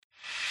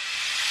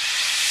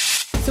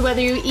So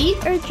whether you eat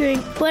or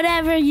drink,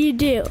 Whatever you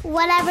do.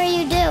 Whatever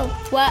you do.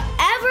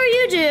 whatever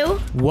you do,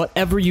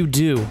 Whatever you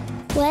do.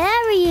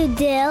 Whatever you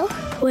do.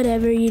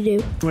 Whatever you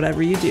do.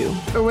 Whatever you do.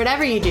 or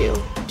whatever you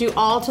do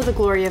all to the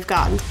glory of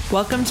God.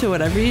 Welcome to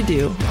Whatever You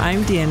Do.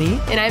 I'm Danny.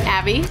 And I'm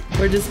Abby.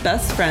 We're just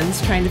best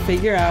friends trying to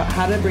figure out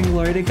how to bring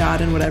glory to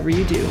God in whatever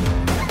you do.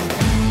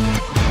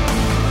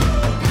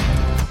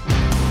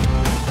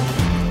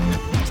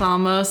 It's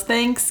almost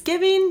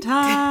Thanksgiving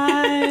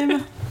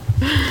time.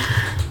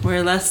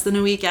 We're less than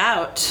a week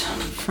out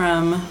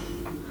from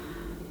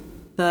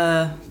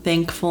the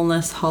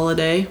thankfulness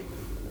holiday.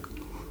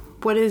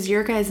 What does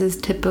your guys'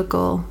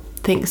 typical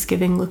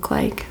Thanksgiving look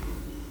like?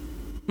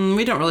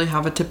 We don't really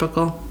have a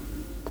typical.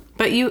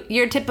 But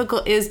your typical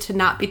is to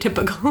not be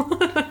typical.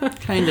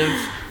 Kind of.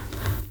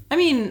 I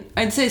mean,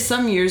 I'd say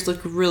some years look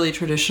really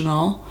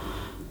traditional,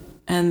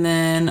 and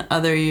then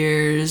other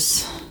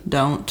years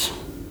don't.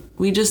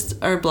 We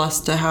just are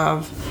blessed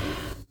to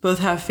both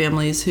have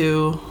families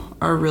who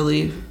are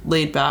really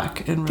laid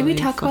back and really Did we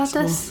talk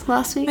flexible. about this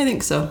last week? I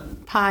think so.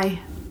 Pie.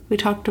 We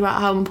talked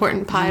about how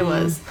important pie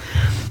was.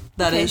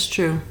 That is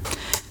true.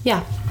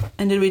 Yeah.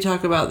 And did we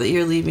talk about that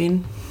you're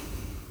leaving?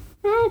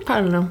 I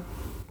don't know.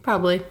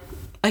 Probably.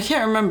 I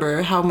can't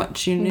remember how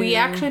much you knew. We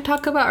actually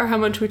talk about or how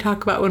much we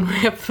talk about when we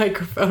have the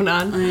microphone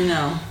on. I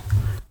know.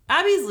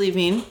 Abby's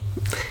leaving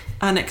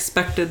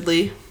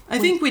unexpectedly. I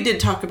think we did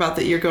talk about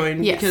that you're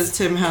going Yes. because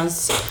Tim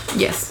has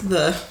Yes.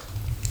 the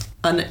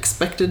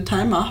unexpected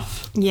time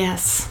off.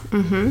 Yes.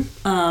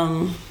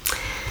 Mm-hmm.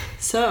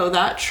 So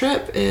that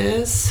trip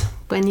is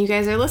When you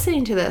guys are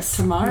listening to this.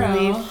 tomorrow. I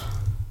believe.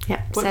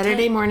 Yeah. What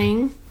Saturday time?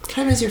 morning, What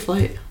time is your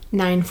flight?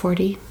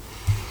 9:40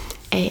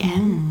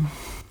 a.m.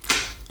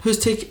 How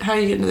are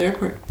you getting to the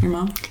airport? Your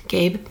mom?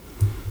 Gabe.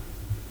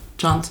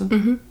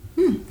 Johnson?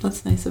 Mm-hmm.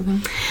 That's nice of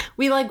him.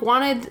 We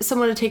wanted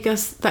someone to take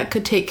us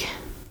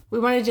we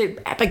wanted to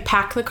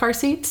pack the car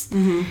seats.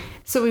 Mm-hmm.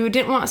 So we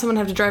didn't want someone to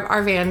have to drive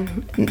our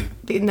van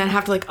and then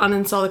have to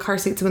uninstall the car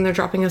seats when they're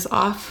dropping us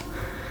off.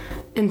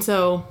 And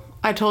so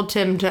I told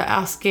Tim to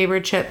ask Gabe or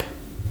Chip,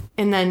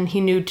 and then he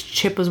knew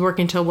Chip was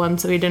working till 1,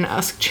 so he didn't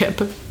ask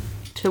Chip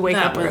to wake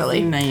up That was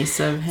early. nice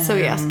of him. So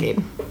he asked Gabe.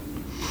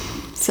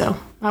 So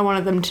I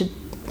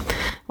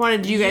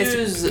wanted you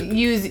guys to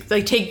use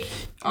take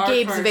Our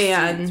Gabe's car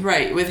van. seats,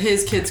 right, with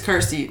his kids'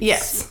 car seats.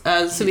 Yes.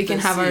 As So we can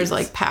the have ours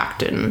seats.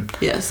 packed, and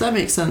Yes, that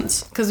makes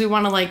sense. because we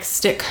want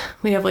to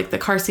we have the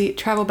car seat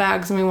travel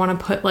bags, and we want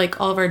to put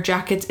all of our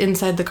jackets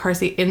inside the car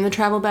seat in the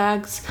travel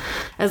bags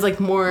as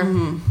more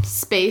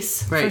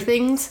space for Right.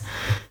 things.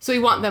 So we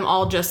want them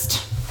all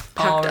just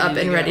packed up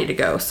and ready to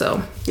go.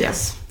 So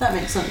Yes, that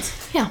makes sense.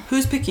 yeah,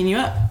 Who's picking you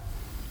up?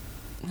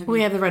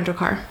 we have the rental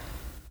car.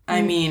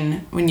 I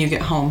mean, when you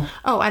get home.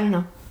 Oh, I don't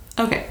know.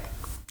 Okay,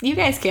 You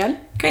guys can.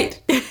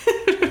 great.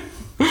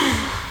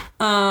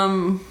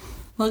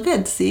 Well,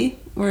 good. See,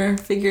 we're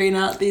figuring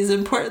out these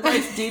important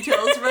life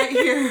details right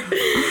here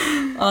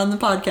on the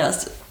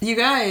podcast. You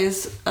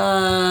guys,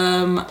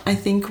 I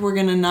think we're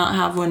gonna not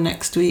have one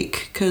next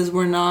week because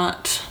we're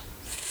not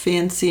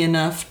fancy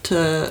enough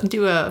to.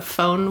 Do a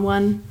phone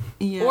one.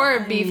 Yeah, Or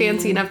be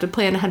fancy enough to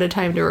plan ahead of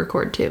time to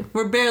record too.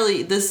 We're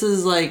barely. This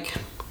is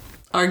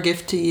our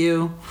gift to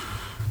you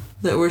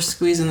that we're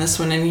squeezing this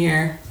one in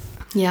here.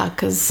 Yeah,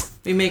 because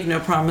We make no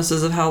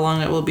promises of how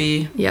long it will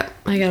be. yep,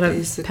 I gotta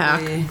Basically,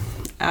 pack.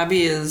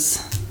 Abby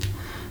is.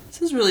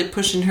 This is really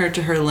pushing her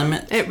to her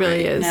limit. It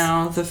really is.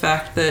 Now the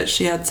fact that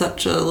she had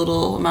such a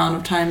little amount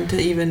of time to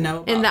even know.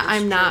 About And that this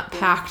I'm not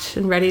trip. packed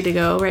and ready to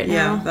go right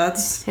Yeah, now.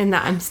 that's. And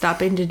that I'm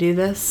stopping to do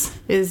this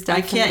is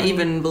I definitely. can't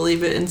even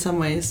believe it in some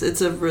ways.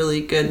 It's a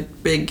really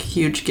good, big,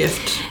 huge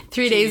gift.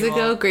 3 to days you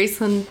ago, all.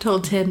 Graceland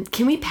told Tim,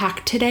 "Can we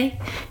pack today?"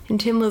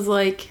 And Tim was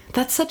like,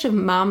 "That's such a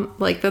mom,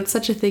 that's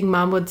such a thing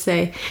mom would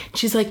say."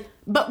 She's like,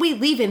 "But we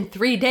leave in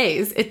 3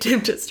 days." And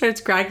Tim just starts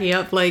cracking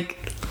up,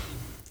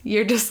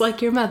 you're just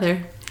like your mother,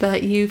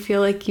 that you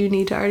feel like you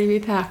need to already be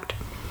packed.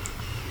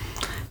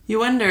 You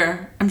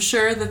wonder, I'm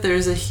sure that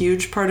there's a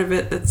huge part of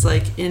it that's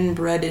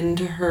inbred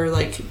into her,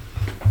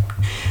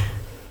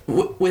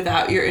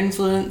 without your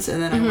influence.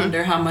 And then I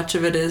wonder how much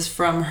of it is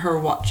from her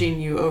watching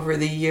you over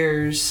the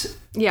years.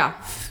 Yeah.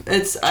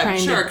 I'm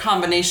Trying sure to- a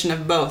combination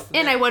of both.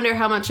 And I wonder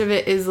how much of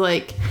it is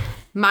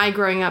my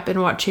growing up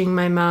and watching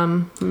my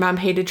mom. Mom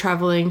hated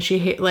traveling. She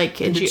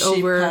and Did she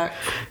she pack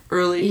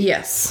early?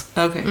 Yes.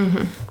 Okay.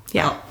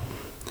 Yeah. Oh.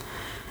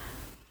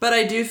 But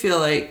I do feel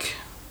like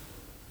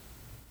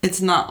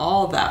it's not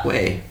all that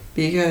way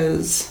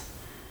because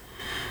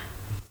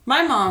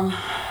my mom,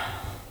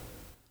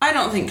 I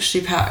don't think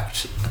she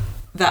packed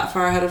that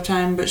far ahead of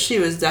time, but she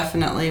was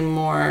definitely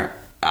more.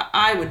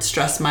 I would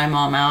stress my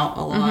mom out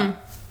a lot.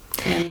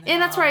 And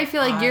that's where I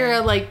feel like you're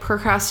a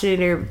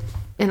procrastinator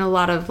in a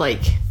lot of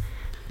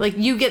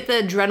you get the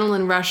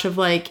adrenaline rush of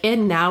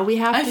and now we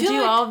have to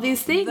do all of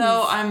these things.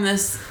 Though I'm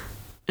this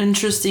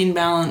interesting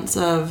balance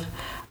of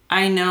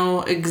I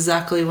know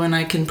exactly when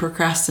I can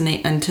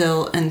procrastinate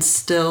and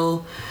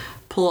still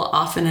pull it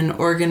off in an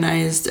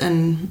organized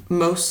and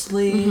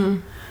mostly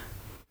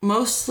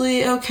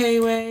mostly okay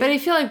way. But I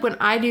feel like when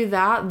I do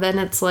that, then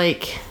it's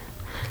like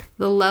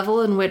the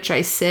level in which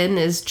I sin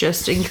is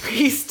just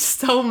increased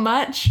so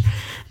much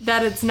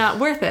that it's not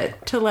worth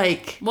it to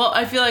like... Well,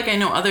 I feel like I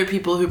know other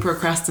people who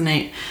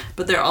procrastinate,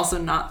 but they're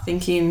also not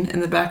thinking in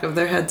the back of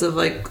their heads of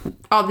like...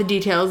 all the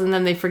details, and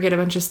then they forget a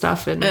bunch of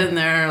stuff. And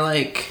they're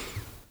like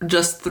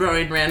just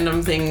throwing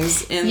random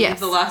things in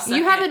the last second.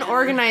 You have an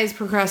organized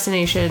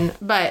procrastination,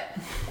 but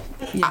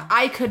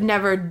I could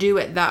never do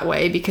it that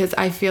way because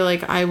I feel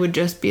like I would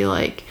just be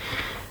like...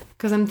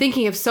 Because I'm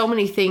thinking of so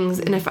many things,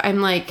 and if I'm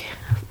like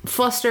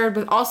flustered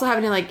with also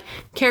having to like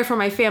care for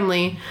my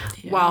family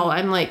while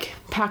I'm like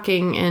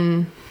packing,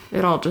 and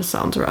it all just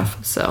sounds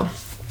rough. So,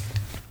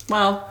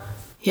 well,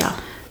 yeah,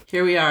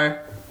 here we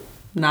are,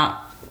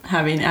 not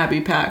having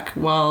Abby pack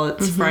while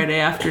it's Friday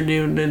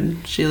afternoon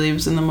and she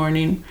leaves in the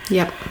morning.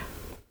 Yep.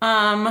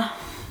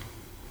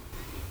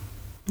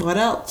 What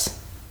else?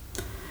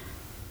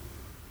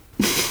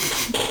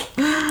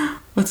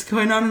 What's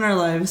going on in our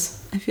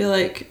lives? I feel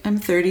like I'm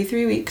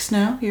 33 weeks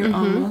now. You're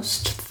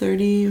almost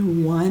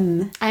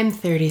 31. I'm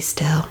 30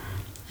 still.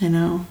 I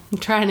know. I'm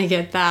trying to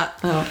get that.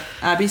 Oh,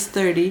 Abby's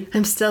 30.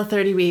 I'm still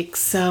 30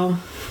 weeks, so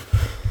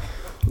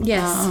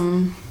yes.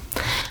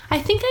 I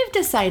think I've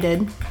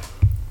decided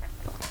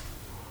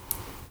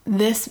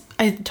this,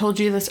 I told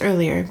you this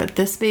earlier, but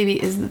this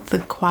baby is the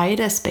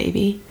quietest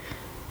baby.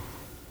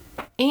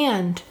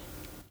 And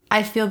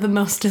I feel the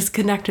most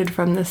disconnected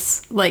from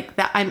this, like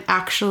that I'm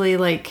actually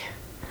like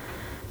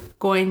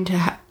going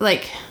to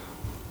like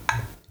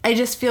I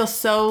just feel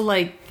so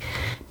like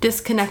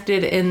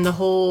disconnected in the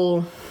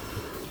whole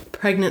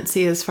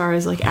pregnancy as far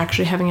as like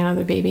actually having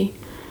another baby.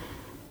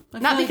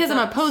 Not because I'm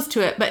opposed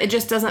to it, but it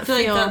just doesn't feel...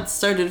 I feel like that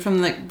started from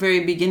the very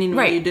beginning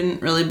where you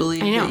didn't really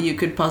believe that you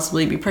could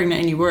possibly be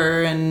pregnant, and you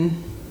were,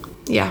 and...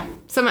 Yeah.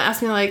 Someone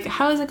asked me, like,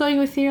 how is it going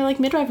with your, like,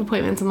 midwife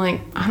appointments? I'm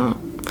like, I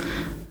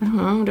don't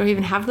know. Do I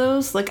even have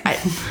those? Like,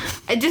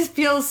 I just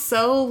feel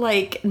so,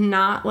 like,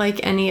 not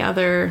like any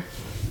other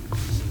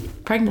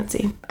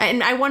pregnancy.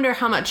 And I wonder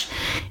how much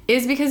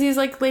is because he's,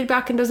 like, laid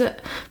back and doesn't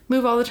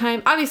move all the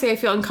time. Obviously, I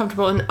feel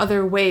uncomfortable in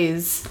other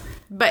ways,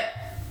 but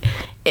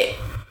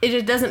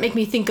it doesn't make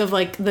me think of,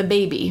 like, the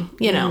baby,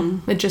 you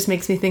know? It just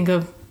makes me think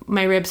of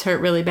my ribs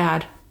hurt really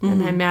bad,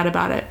 and I'm mad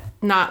about it.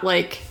 Not,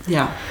 like...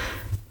 Yeah.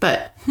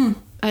 But,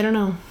 I don't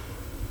know.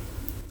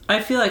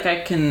 I feel like I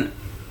can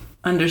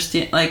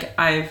understand, like,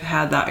 I've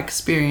had that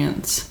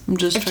experience.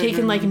 I've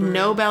taken, like,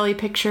 no belly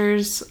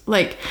pictures.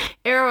 Like,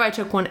 Arrow, I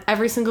took one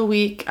every single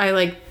week. I,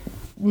 like,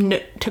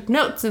 took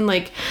notes and,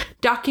 like,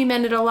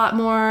 documented a lot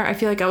more. I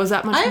feel like I was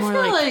that much more,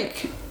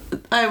 like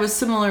I was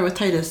similar with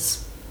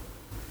Titus.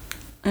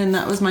 And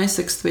that was my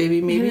 6th baby.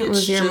 Maybe it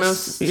was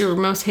your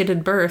most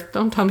hated birth.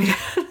 Don't tell me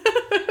that.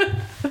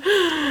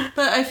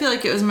 But I feel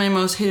like it was my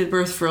most hated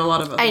birth for a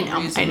lot of other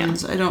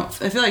reasons.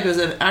 I feel like it was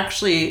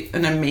actually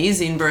an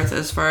amazing birth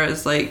as far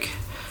as like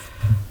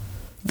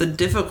the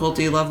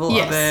difficulty level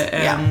of it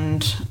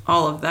and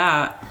all of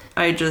that.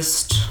 I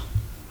just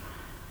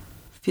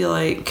feel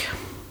like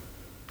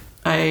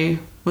I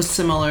was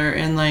similar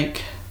in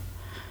like,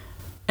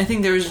 I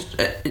think there was,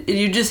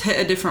 you just hit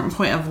a different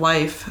point of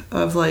life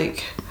of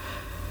like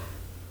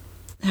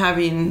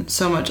having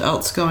so much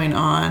else going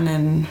on,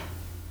 and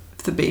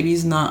if the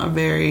baby's not a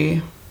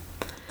very,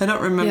 I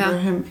don't remember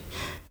him.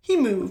 He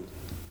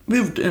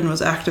moved and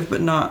was active, but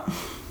not.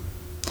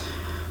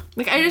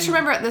 Like, I just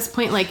remember at this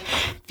point, like,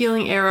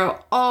 feeling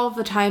Arrow all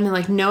the time and,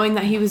 like, knowing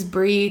that he was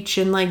breech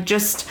and, like,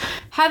 just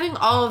having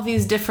all of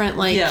these different,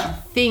 like,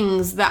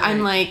 things that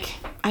I'm, like,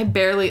 I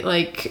barely,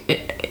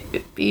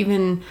 like,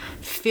 even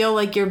feel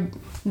like you're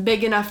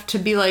big enough to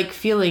be, like,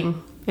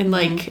 feeling and,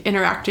 like,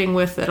 interacting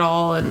with it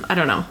all. And I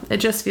don't know. It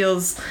just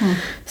feels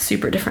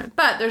super different.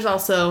 But there's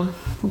also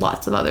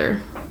lots of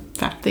other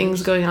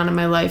things going on in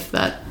my life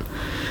that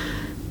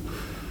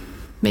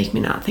make me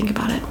not think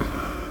about it.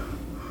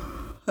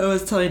 I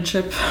was telling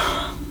Chip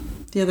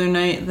the other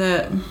night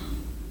that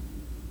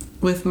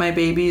with my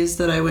babies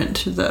that I went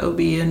to the OB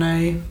and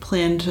I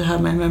planned to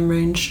have my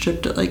membrane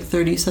stripped at like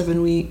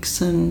 37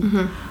 weeks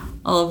and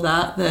all of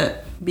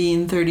that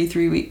being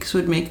 33 weeks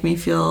would make me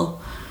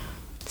feel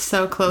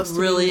so close to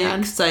really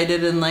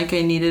excited, and like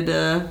I needed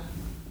to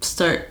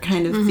start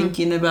kind of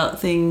thinking about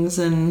things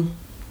and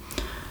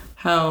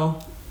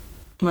how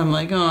I'm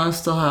like, oh, I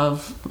still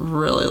have a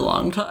really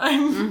long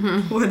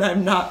time when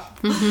I'm not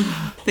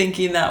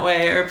thinking that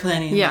way or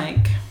planning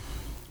like,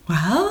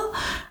 well,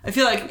 I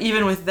feel like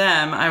even with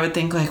them, I would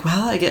think like,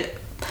 well,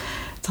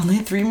 it's only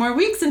 3 more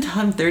weeks until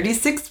I'm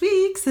 36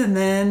 weeks, and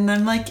then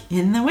I'm like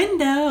in the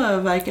window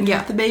of I can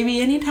have the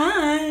baby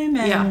anytime,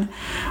 and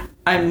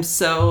I'm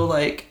so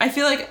like, I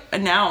feel like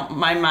now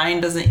my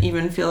mind doesn't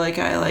even feel like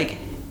I like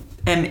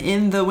am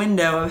in the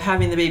window of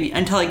having the baby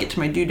until I get to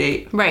my due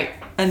date. Right.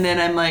 And then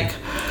I'm like,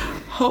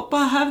 hope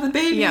I'll have the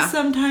baby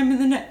sometime in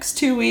the next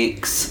 2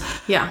 weeks.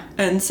 Yeah.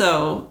 And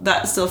so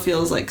that still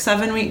feels like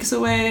 7 weeks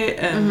away,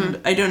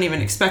 and I don't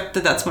even expect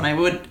that that's when I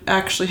would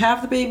actually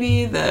have the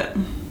baby. That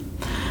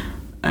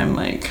I'm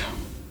like,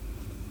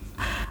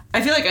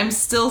 I feel like I'm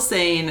still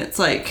saying it's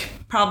like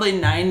probably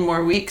 9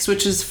 more weeks,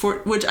 which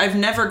I've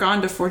never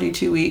gone to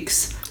 42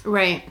 weeks.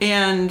 Right.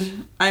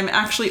 And I'm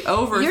actually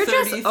over You're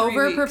 33 just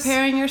over weeks.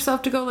 preparing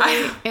yourself to go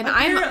late. And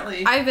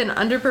Apparently. I've been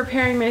under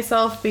preparing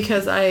myself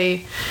because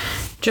I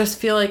just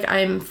feel like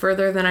I'm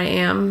further than I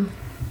am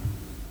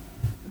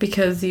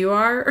because you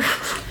are.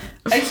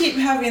 I keep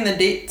having the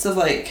dates of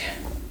like,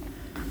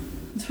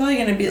 it's probably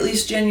going to be at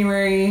least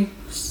January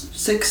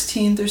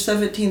 16th or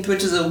 17th,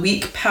 which is a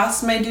week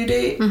past my due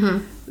date.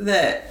 Mm-hmm.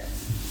 That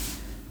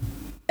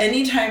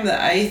anytime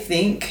that I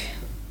think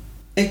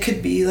it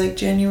could be like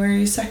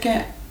January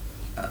 2nd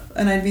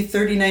and I'd be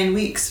 39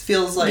 weeks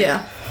feels like,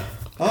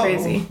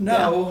 crazy.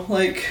 No,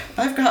 like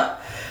I've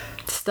got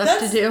stuff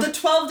to do. The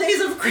 12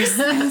 days of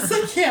Christmas.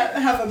 I can't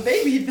have a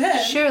baby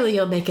then. Surely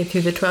you'll make it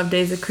through the 12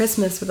 days of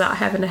Christmas without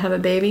having to have a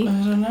baby. I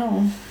don't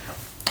know.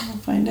 We'll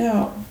find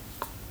out.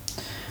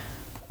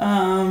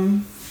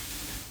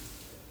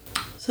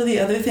 So the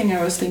other thing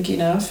I was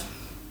thinking of,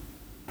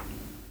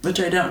 which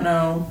I don't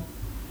know,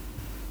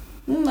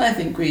 I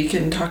think we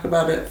can talk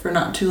about it for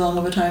not too long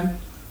of a time.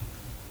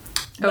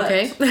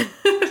 Okay.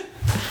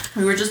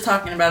 We were just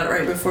talking about it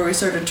right before we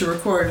started to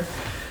record.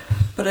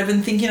 But I've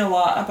been thinking a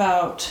lot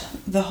about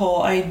the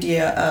whole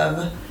idea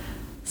of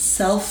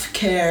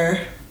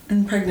self-care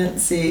in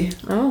pregnancy.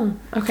 Oh,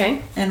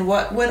 okay. And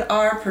what would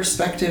our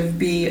perspective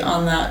be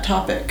on that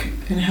topic?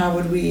 And how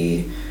would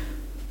we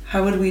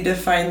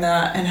define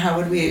that, and how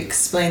would we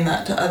explain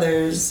that to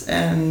others?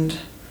 And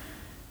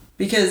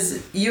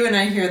because you and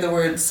I hear the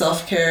word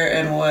self-care,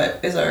 and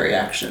what is our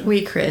reaction?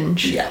 We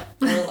cringe. Yeah.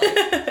 We're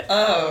like,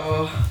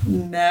 oh,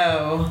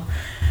 no.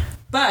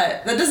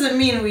 But that doesn't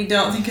mean we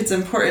don't think it's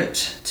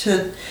important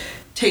to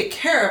take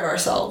care of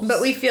ourselves. But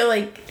we feel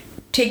like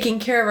taking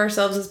care of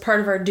ourselves is part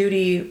of our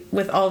duty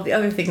with all of the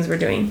other things we're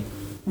doing.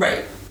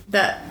 Right.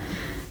 That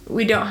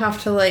we don't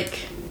have to,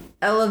 like,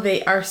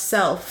 elevate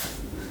ourselves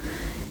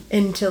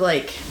into,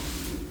 like,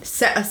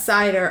 set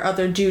aside our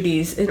other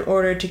duties in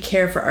order to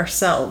care for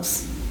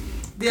ourselves.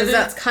 Because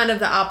that's kind of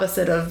the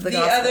opposite of the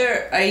gospel. The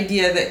other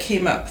idea that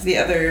came up the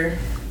other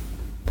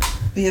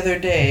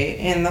day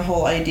in the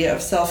whole idea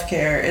of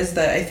self-care is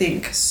that I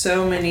think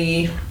so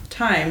many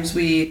times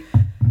we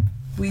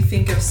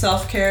think of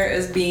self-care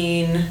as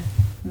being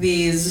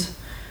these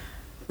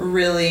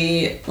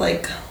really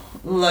like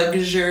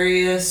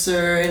luxurious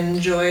or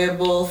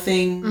enjoyable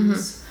things.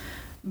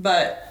 Mm-hmm.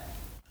 But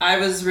I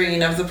was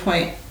bringing up the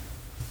point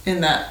in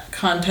that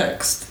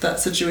context, that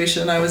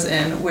situation I was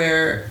in,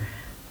 where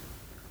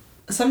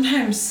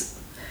sometimes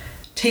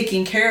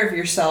taking care of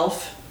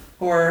yourself,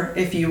 or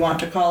if you want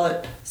to call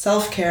it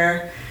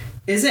self-care,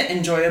 isn't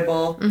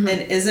enjoyable and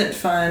isn't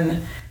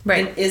fun,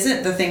 right, and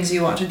isn't the things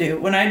you want to do.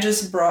 When I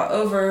just brought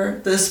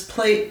over this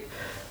plate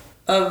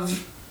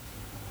of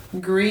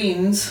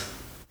greens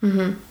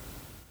and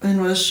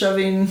was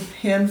shoving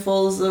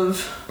handfuls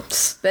of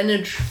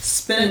spinach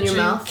in your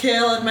mouth,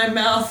 kale in my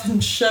mouth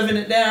and shoving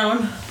it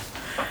down,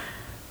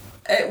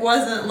 it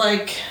wasn't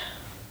like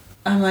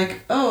I'm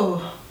like,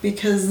 oh,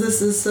 because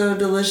this is so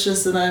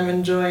delicious and I'm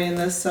enjoying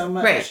this so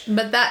much. Right,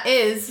 but that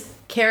is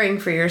caring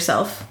for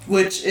yourself.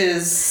 Which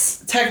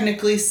is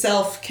technically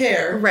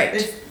self-care. Right.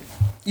 If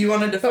you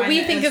want to define it. But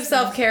we think of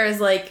self-care as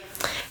like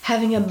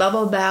having a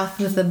bubble bath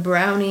with a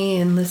brownie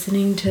and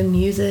listening to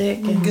music.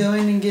 And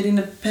going and getting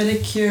a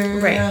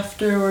pedicure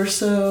after or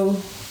so.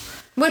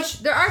 Which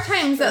there are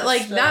times that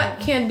like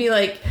that can be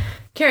like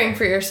caring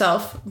for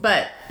yourself,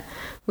 but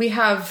we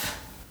have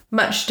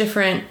much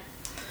different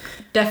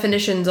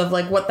definitions of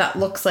like what that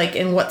looks like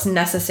and what's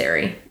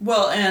necessary.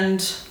 Well, and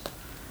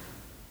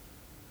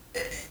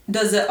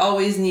does it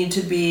always need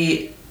to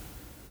be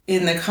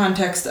in the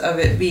context of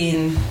it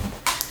being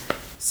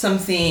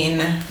something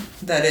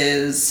that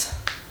is,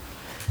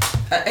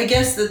 I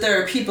guess that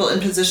there are people in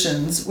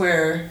positions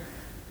where,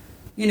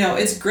 you know,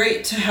 it's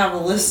great to have a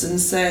list and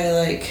say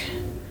like,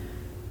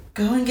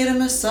 go and get a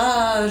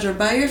massage or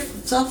buy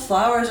yourself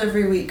flowers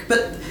every week.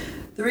 But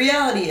the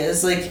reality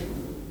is like,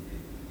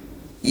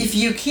 if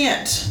you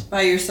can't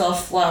buy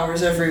yourself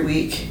flowers every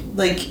week,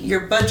 like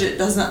your budget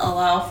doesn't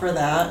allow for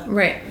that.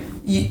 Right.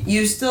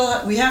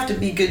 We have to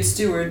be good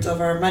stewards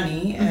of our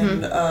money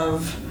and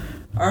of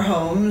our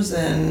homes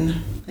and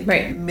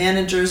like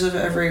managers of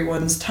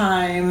everyone's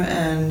time.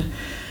 And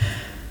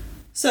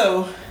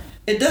so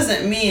it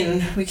doesn't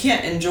mean we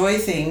can't enjoy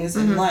things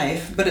in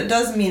life, but it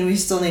does mean we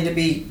still need to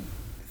be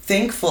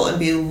thankful and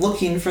be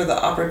looking for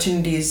the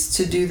opportunities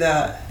to do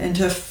that and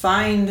to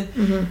find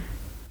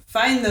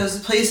those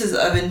places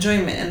of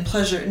enjoyment and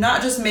pleasure.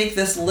 Not just make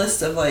this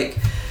list of like,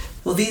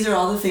 well, these are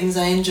all the things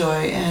I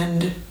enjoy,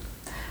 and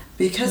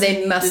because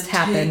they must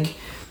happen.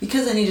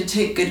 Because I need to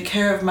take good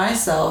care of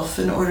myself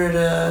in order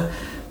to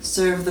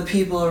serve the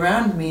people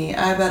around me,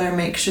 I better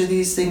make sure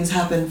these things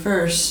happen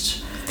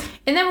first.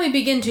 And then we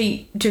begin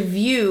to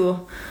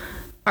view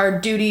our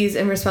duties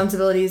and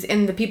responsibilities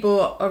and the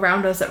people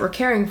around us that we're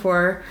caring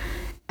for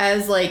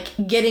as like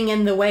getting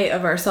in the way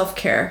of our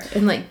self-care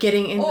and like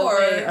getting in the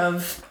way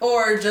of...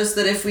 Or just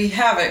that if we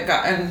haven't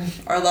gotten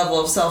our level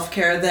of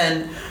self-care,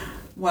 then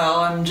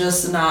well, I'm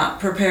just not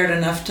prepared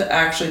enough to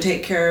actually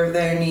take care of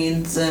their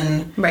needs,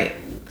 and Right.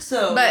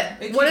 so. But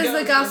it what can does go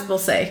the gospel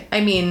say?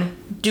 I mean,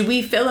 do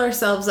we fill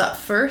ourselves up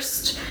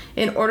first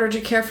in order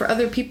to care for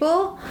other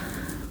people?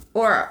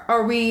 Or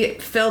are we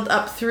filled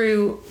up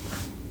through,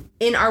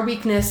 in our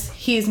weakness,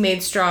 he's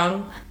made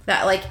strong?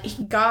 That, like,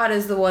 God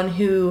is the one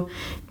who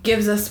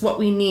gives us what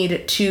we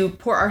need to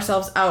pour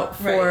ourselves out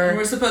for... Right. And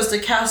we're supposed to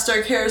cast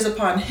our cares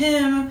upon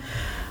him.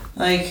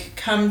 Like,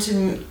 come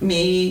to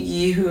me,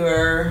 ye who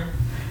are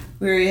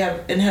weary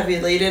and heavy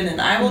laden,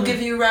 and I will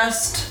give you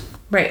rest.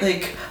 Right.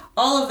 Like,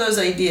 all of those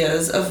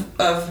ideas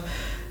of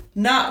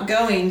not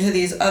going to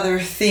these other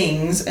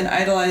things and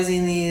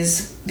idolizing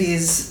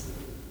these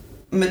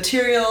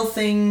material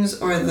things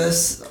or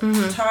this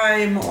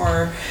time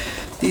or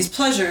these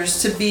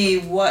pleasures to be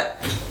what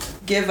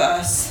give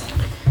us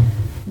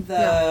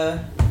the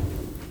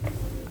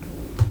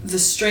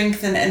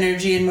strength and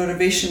energy and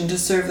motivation to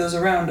serve those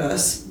around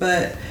us,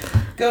 but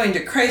going to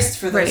Christ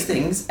for those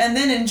things, and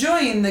then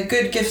enjoying the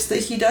good gifts that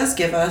he does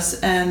give us,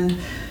 and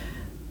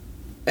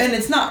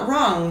it's not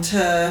wrong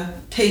to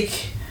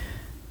take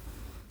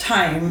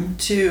time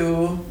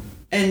to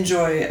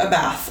enjoy a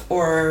bath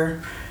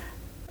or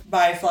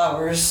buy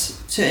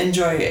flowers to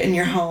enjoy in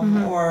your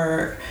home,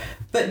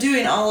 but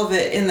doing all of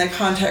it in the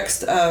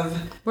context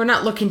of... We're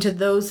not looking to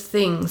those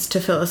things to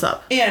fill us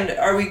up. And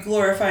are we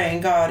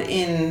glorifying God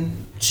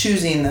in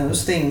choosing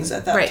those things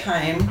at that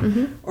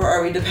time? Or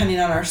are we depending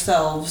on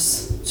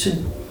ourselves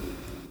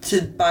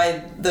to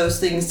buy those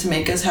things to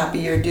make us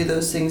happy, or do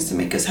those things to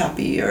make us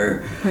happy,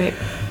 or... Right.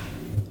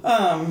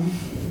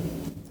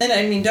 And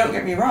I mean, don't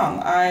get me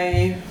wrong,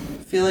 I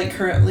feel like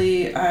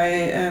currently I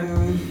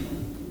am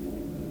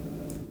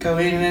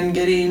going and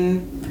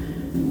getting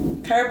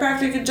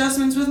chiropractic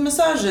adjustments with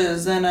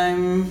massages, and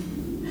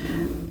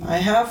I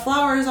have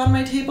flowers on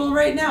my table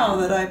right now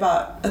that I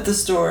bought at the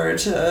store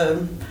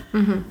to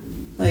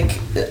like,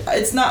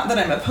 it's not that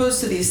I'm opposed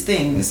to these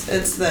things,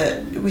 it's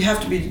that we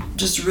have to be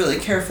just really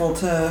careful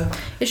to...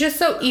 It's just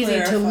so easy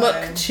to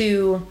look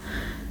to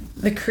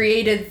the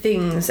created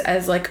things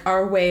as like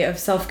our way of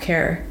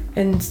self-care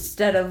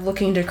instead of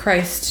looking to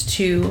Christ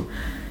to...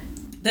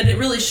 That it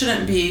really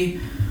shouldn't be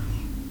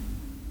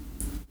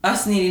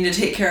us needing to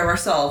take care of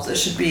ourselves. It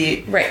should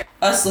be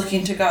us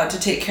looking to God to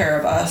take care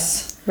of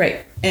us.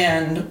 Right.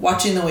 And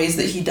watching the ways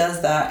that he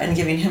does that and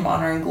giving him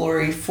honor and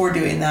glory for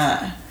doing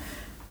that.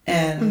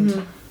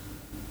 And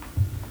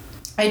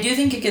I do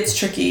think it gets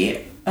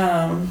tricky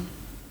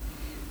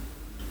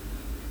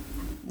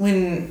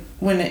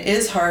when it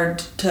is hard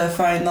to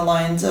find the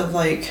lines of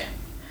like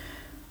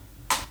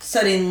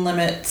setting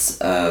limits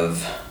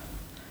of...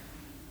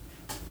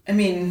 I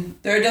mean,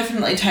 there are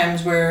definitely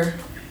times where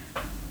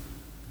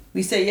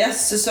we say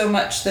yes to so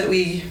much that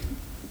we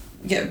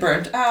get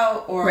burnt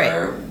out,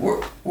 or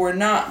we're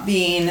not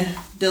being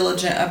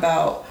diligent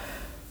about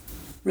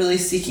really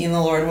seeking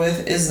the Lord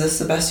with, is this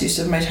the best use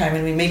of my time?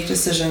 And we make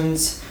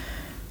decisions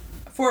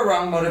for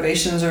wrong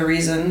motivations or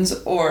reasons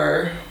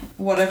or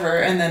whatever,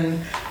 and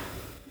then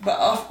but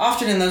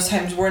often in those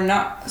times we're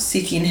not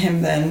seeking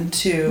him then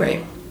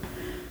to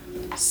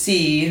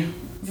see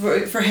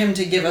for him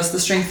to give us the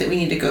strength that we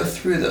need to go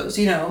through those,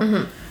 you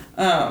know.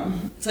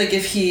 It's like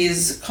if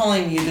he's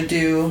calling you to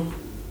do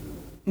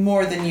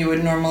more than you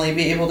would normally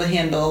be able to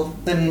handle,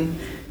 then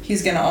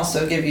he's going to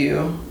also give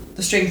you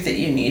the strength that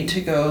you need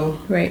to go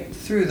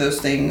through those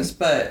things.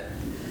 But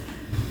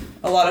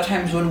a lot of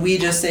times when we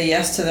just say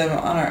yes to them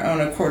on our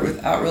own accord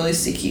without really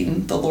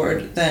seeking the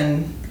Lord,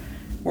 then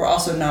we're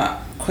also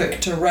not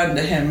quick to run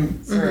to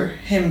him for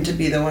him to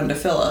be the one to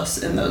fill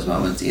us in those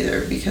moments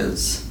either,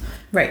 because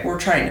we're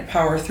trying to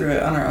power through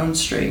it on our own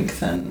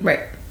strength. And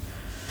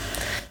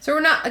So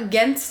we're not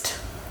against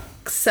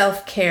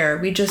self-care.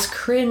 We just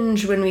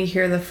cringe when we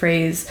hear the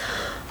phrase,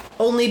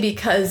 only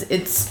because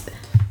its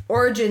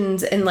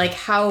origins and like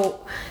how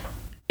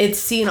it's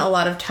seen a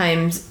lot of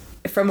times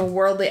from a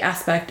worldly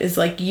aspect is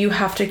like you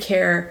have to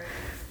care,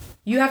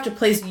 you have to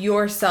place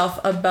yourself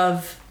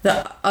above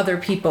the other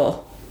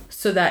people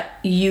so that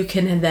you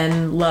can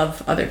then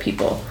love other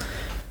people.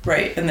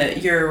 Right, and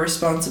that you're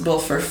responsible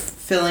for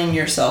filling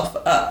yourself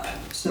up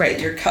so that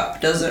your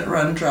cup doesn't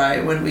run dry,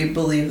 when we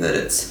believe that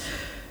it's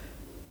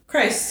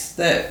Christ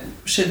that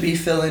should be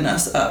filling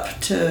us up,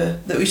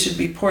 that we should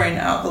be pouring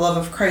out the love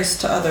of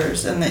Christ to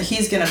others, and that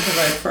he's going to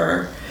provide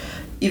for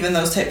even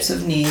those types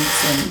of needs.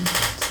 And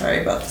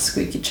sorry about the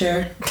squeaky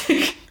chair.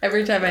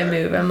 Every time I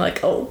move, I'm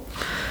like, oh.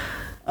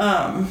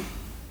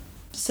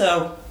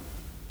 So,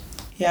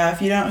 yeah,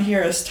 if you don't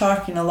hear us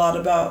talking a lot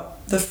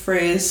about the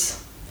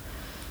phrase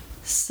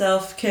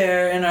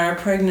self-care in our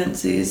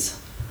pregnancies,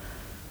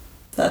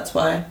 that's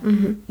why.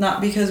 Not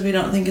because we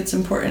don't think it's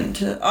important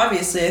to...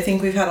 Obviously, I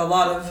think we've had a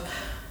lot of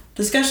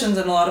discussions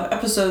and a lot of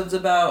episodes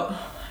about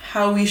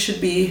how we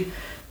should be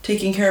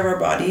taking care of our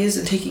bodies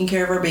and taking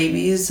care of our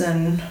babies,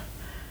 and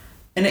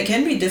it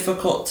can be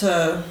difficult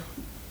to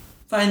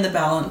find the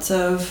balance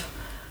of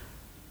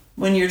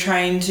when you're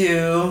trying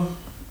to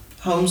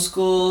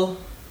homeschool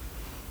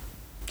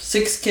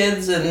 6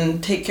 kids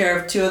and take care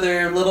of 2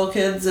 other little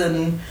kids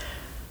and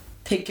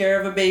take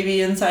care of a baby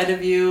inside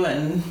of you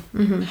and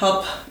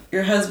help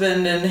your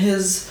husband and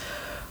his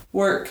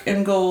work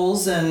and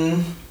goals,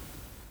 and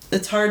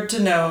it's hard to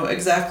know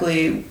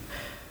exactly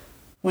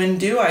when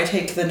do I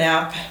take the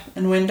nap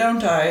and when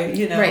don't I,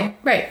 you know.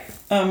 Right.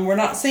 We're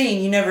not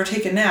saying you never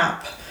take a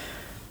nap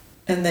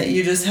and that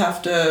you just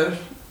have to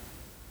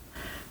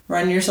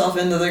run yourself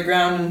into the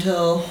ground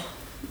until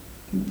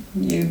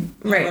you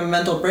have a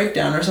mental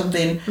breakdown or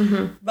something.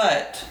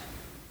 But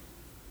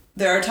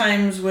there are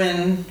times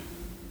when,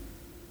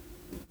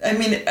 I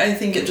mean, I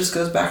think it just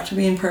goes back to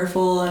being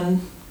prayerful,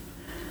 and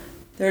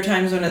there are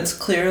times when it's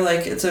clear,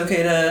 like, it's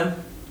okay to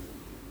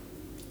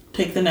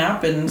take the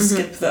nap and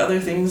skip the other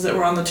things that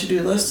were on the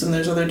to-do list, and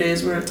there's other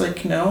days where it's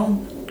like,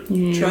 no,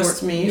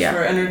 trust me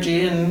for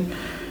energy and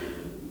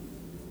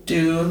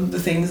do the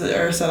things that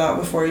are set out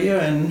before you.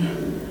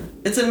 And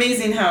it's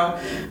amazing how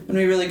when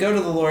we really go to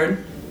the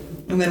Lord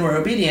and then we're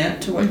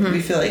obedient to what we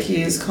feel like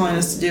He's calling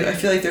us to do, I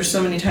feel like there's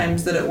so many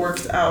times that it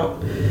works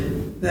out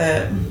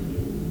that,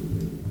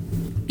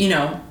 you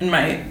know, in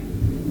my,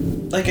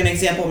 like, an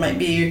example might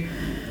be,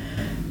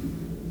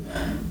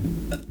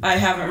 I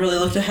haven't really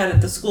looked ahead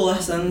at the school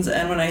lessons,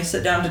 and when I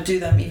sit down to do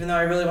them, even though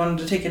I really wanted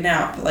to take a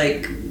nap,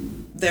 like,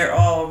 they're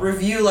all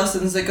review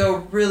lessons that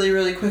go really,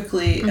 really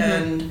quickly,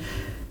 and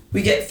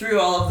we get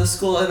through all of the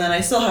school, and then I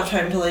still have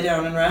time to lay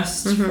down and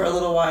rest for a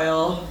little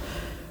while,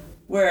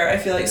 where I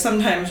feel like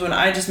sometimes when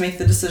I just make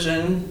the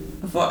decision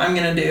of what I'm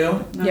going to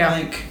do, I'm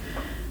like,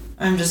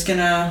 I'm just going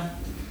to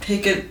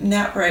take a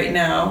nap right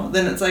now,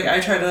 then it's like I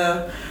try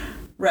to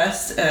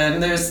rest,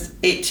 and there's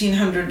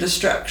 1,800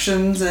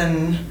 distractions,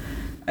 and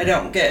I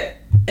don't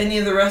get any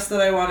of the rest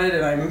that I wanted,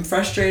 and I'm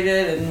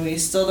frustrated, and we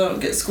still don't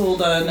get school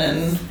done,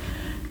 and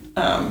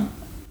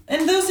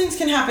those things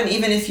can happen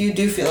even if you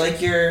do feel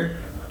like you're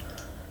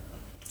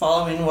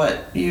following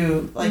what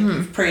you, like,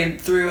 you've prayed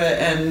through it,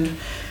 and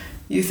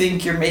you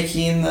think you're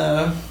making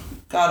the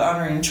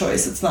God-honoring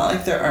choice. It's not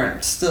like there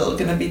aren't still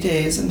going to be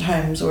days and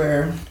times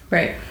where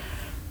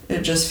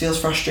it just feels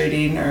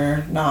frustrating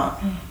or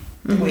not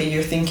the way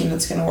you're thinking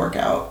it's going to work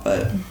out,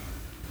 but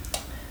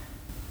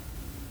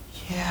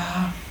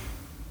yeah.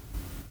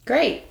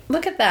 Great.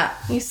 Look at that.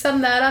 You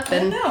summed that up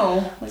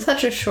in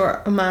such a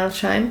short amount of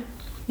time.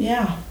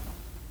 Yeah.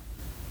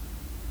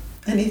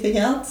 Anything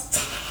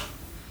else?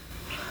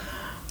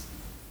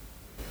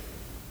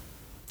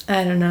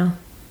 I don't know.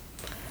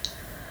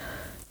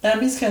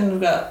 Abby's kind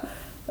of got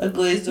a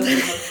glazed over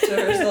look to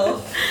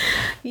herself.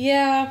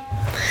 Yeah.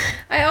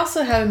 I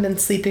also haven't been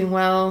sleeping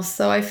well,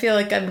 so I feel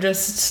like I'm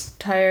just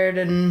tired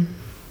and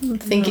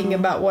thinking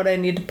about what I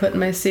need to put in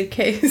my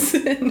suitcase.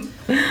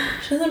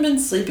 She hasn't been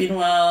sleeping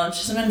well, and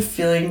she hasn't been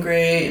feeling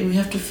great, and we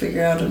have to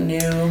figure out a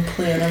new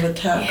plan of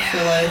attack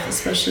for life,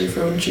 especially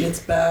for when she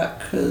gets back,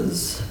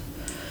 because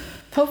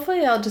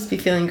hopefully I'll just be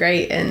feeling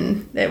great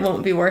and it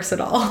won't be worse at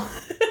all.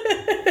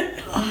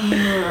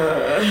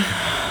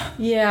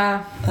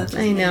 Yeah, that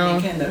I know.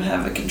 Make me kind of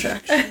have a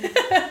contraction.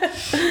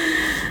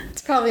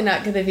 It's probably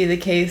not going to be the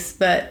case,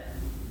 but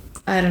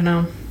I don't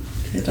know.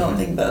 I don't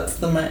think that's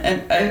the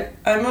mind.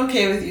 I'm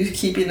okay with you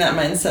keeping that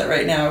mindset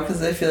right now,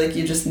 because I feel like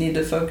you just need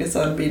to focus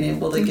on being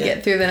able to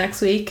get through the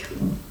next week.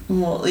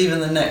 Well, even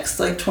the next,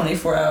 like,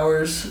 24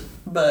 hours.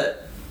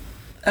 But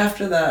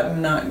after that,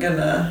 I'm not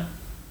gonna...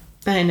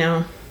 I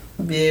know.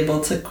 Be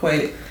able to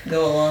quite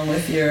go along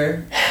with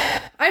your...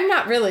 I'm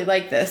not really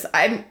like this.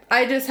 I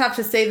just have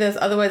to say this,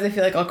 otherwise I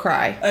feel like I'll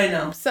cry. I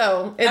know.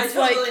 So it's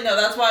I totally know.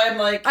 That's why I'm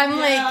like,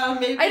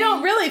 maybe, I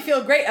don't really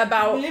feel great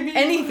about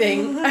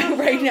anything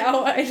right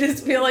now. I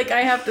just feel like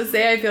I have to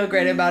say I feel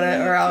great about it,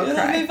 or I'll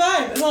cry. It'll be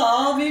fine. It'll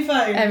all be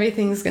fine.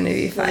 Everything's gonna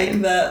be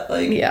fine. Like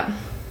that,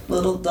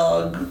 little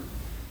dog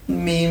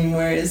meme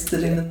where he's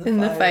sitting in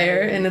the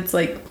fire, and it's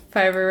like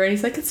Fiverr, and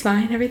he's like, it's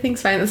fine,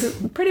 everything's fine. This is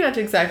pretty much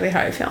exactly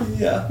how I feel.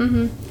 Yeah.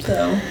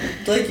 So,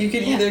 like, you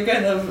can either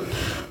kind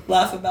of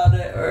laugh about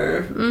it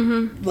or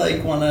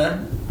like want to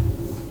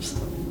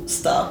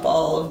stop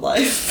all of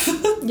life.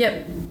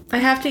 Yep. I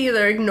have to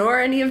either ignore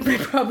any of my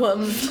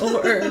problems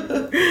or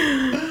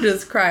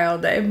just cry all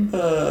day.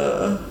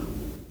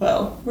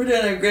 Well, we're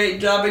doing a great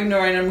job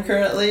ignoring them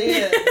currently.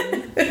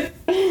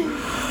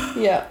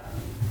 Yeah.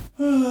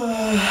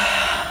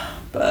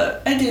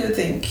 But I do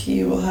think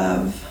you will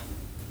have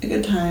a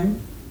good time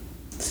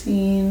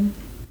seeing.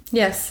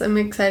 Yes, I'm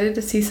excited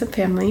to see some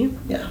family.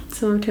 Yeah.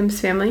 Some of Tim's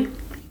family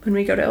when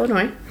we go to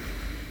Illinois.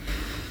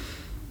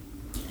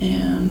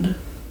 And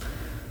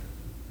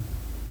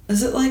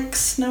is it like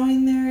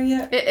snowing there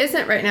yet? It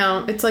isn't right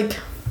now. It's like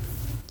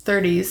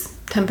 30s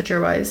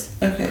temperature wise.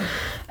 Okay.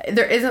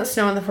 There isn't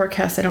snow in the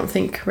forecast, I don't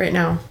think, right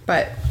now,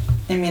 but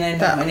I mean, I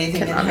know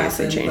anything can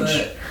obviously happen,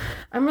 change.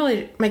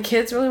 But my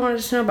kids really wanted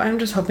to snow, but I'm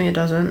just hoping it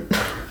doesn't.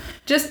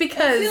 Just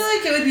because I feel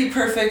like it would be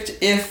perfect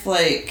if,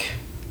 like,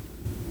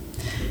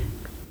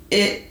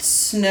 it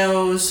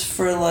snows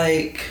for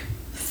like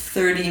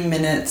 30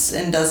 minutes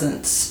and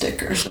doesn't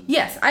stick or something.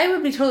 Yes, I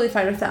would be totally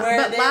fine with that.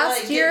 Where But they,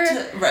 last year,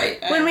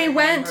 when we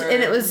went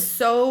and it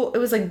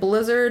was like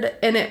blizzard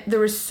and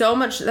there was so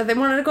much that they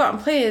wanted to go out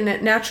and play in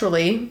it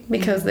naturally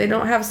because they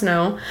don't have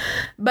snow.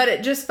 But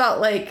it just felt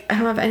like, I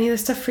don't have any of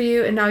this stuff for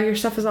you and now your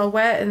stuff is all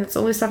wet and it's the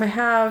only stuff I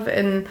have.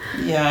 And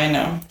yeah, I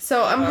know.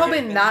 So I'm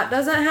hoping that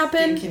doesn't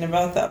happen. Thinking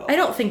about that. I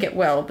don't think it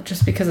will, but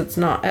just because it's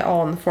not at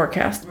all in the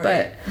forecast.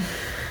 Right.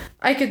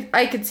 But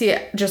I could see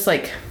it just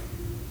like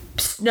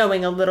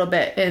snowing a little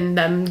bit and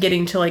them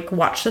getting to like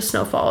watch the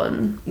snowfall,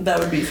 and that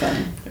would be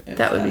fun.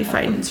 That would be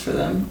fine for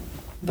them.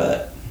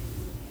 But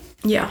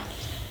yeah,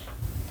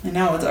 I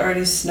know it's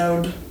already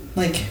snowed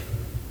like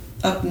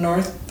up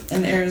north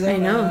in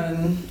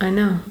Arizona. I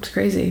know it's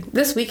crazy.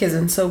 This week has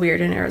been so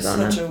weird in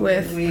Arizona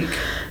with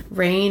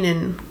rain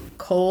and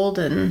cold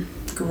and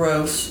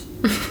gross.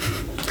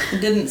 I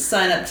didn't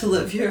sign up to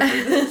live here for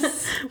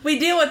this. We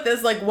deal with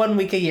this like 1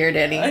 week a year,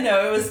 Danny. I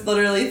know, it was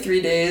literally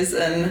 3 days,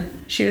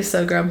 and she was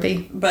so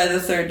grumpy. By the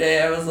third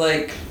day, I was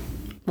like,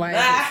 why is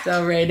it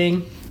still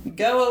raining?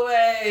 Go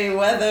away,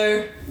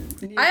 weather.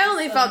 I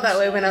only felt that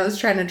way when I was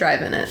trying to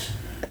drive in it.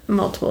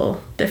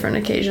 Multiple different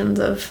occasions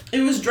of it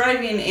was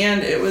driving,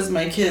 and it was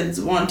my kids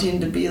wanting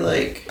to be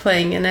like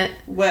playing in it,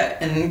 wet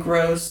and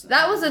gross.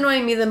 That was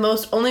annoying me the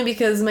most, only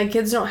because my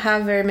kids don't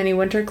have very many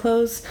winter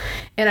clothes,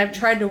 and I've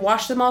tried to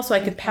wash them all so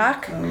I could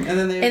pack, and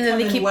then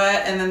they keep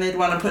wet, and then they'd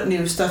want to put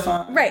new stuff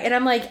on. Right, and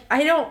I'm like,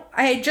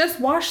 I just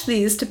washed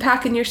these to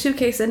pack in your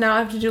suitcase, and now I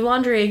have to do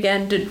laundry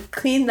again to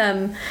clean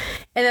them,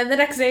 and then the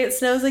next day it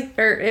snows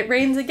or it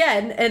rains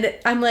again, and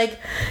I'm like,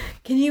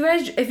 can you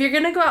guys, if you're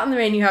gonna go out in the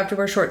rain, you have to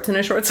wear shorts and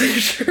a short sleeve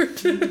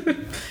shirt.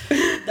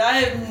 Die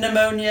of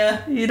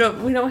pneumonia. We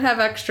don't have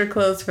extra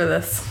clothes for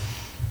this.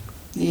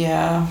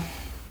 Yeah,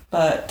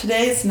 but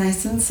today it's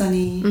nice and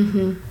sunny.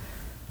 Mm-hmm.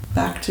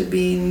 Back to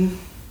being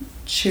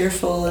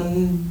cheerful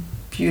and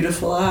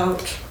beautiful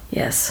out.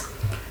 Yes.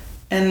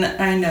 And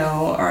I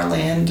know our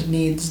land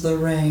needs the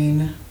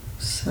rain,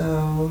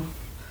 so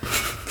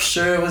I'm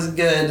sure it was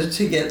good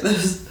to get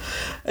those.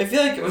 I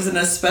feel like it was an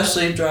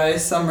especially dry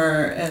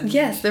summer, and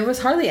yes, there was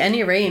hardly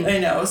any rain. I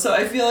know, so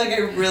I feel like I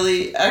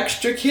really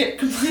extra can't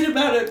complain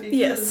about it because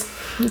yes,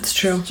 it's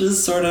true. It's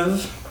just sort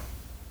of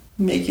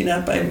making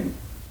up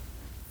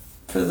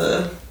for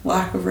the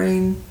lack of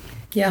rain.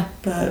 Yeah,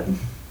 but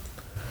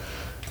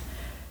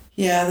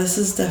yeah, this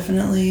is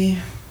definitely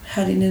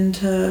heading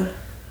into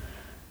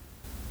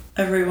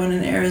everyone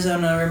in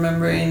Arizona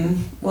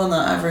remembering. Well,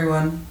 not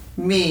everyone.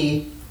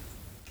 Me.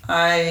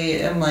 I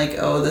am like,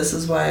 oh, this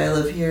is why I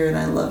live here and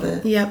I love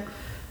it. Yep.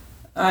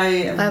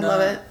 I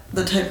love it.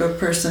 The type of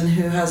person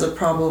who has a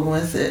problem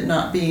with it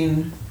not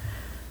being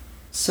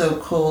so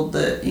cold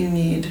that you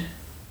need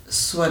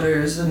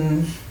sweaters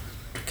and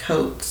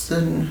coats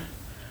and...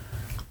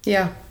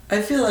 Yeah.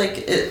 I feel like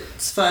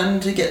it's fun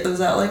to get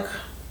those out like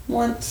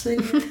once a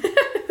year.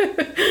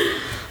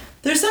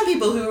 There's some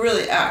people who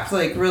really act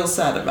like real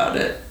sad about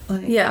it.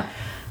 Like, yeah.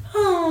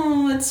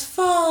 Oh, it's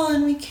fall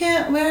and we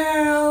can't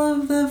wear all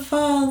of the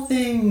fall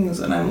things.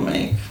 And I'm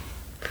like,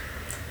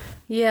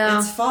 yeah,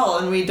 it's fall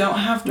and we don't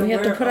have to. We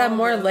have to put on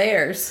more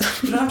layers.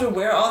 We don't have to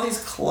wear all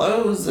these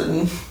clothes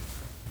and.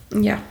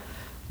 Yeah.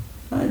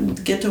 I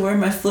get to wear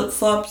my flip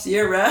flops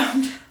year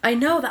round. I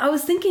know. I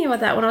was thinking about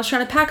that when I was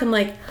trying to pack. I'm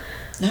like,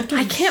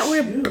 I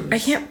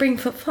can't bring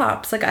flip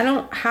flops. Like I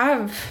don't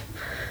have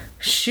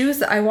shoes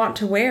that I want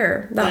to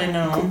wear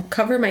that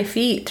cover my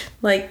feet.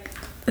 Like.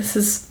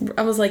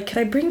 I was like, could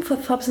I bring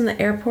flip-flops in the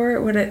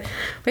airport? Would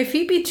my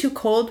feet be too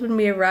cold when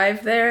we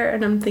arrive there?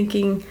 And I'm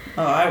thinking...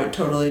 Oh, I would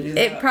totally do that.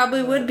 It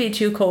probably would be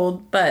too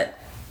cold, but...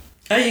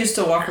 I used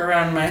to walk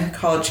around my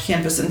college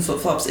campus in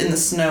flip-flops in the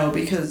snow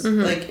because,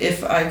 like,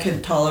 if I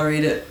could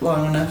tolerate it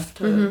long enough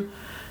to...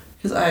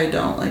 Because I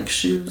don't like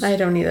shoes. I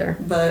don't either.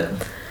 But,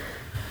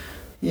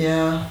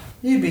 yeah...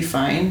 You'd be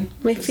fine.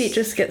 My feet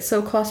just get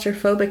so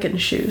claustrophobic in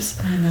shoes.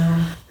 I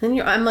know.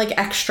 And I'm like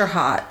extra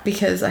hot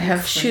because I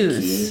have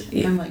shoes.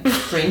 I'm like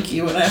cranky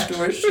when I have to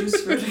wear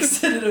shoes for an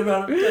extended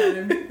amount of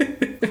time.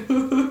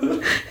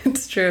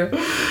 It's true.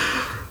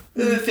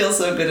 It feels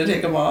so good to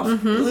take them off.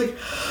 Like,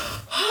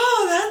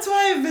 oh, that's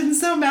why I've been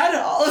so mad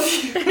at all of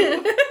you.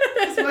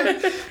 Because my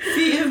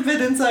feet have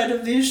been inside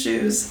of these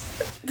shoes.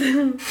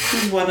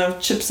 This is one of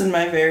Chip's and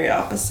my very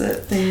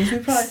opposite things. We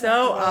probably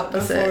so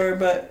opposite before,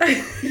 but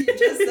he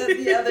just said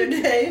the other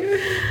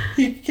day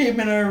he came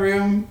in our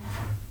room,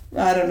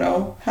 I don't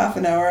know, half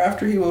an hour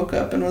after he woke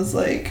up and was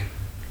like,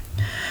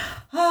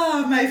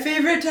 my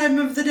favorite time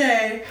of the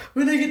day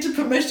when I get to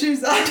put my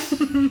shoes on.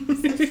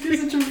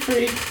 He's such a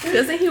freak.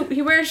 Doesn't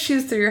he wears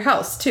shoes through your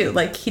house too?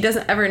 Like he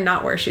doesn't ever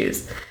not wear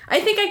shoes.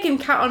 I think I can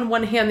count on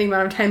one hand the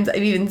amount of times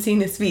I've even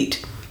seen his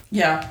feet.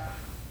 Yeah.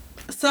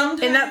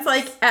 Sometimes. And that's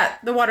like at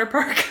the water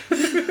park.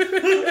 Because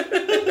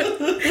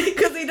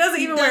he doesn't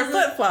even wear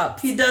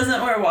flip-flops. He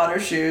doesn't wear water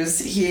shoes.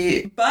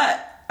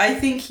 But I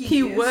think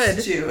he would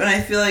to, and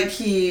I feel like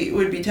he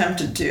would be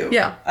tempted to.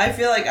 Yeah. I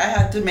feel like I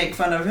had to make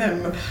fun of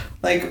him.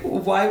 Like,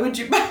 why would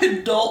you buy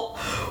adult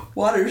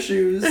water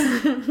shoes?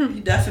 He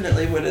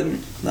definitely would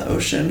in the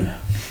ocean.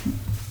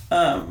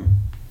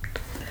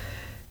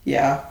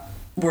 Yeah,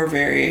 we're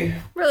very,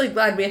 Really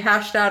glad we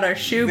hashed out our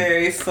shoe.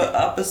 very foot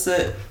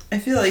opposite. I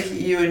feel like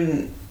you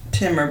and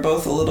Tim are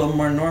both a little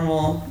more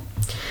normal.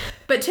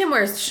 But Tim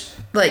wears,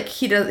 like,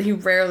 he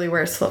rarely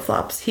wears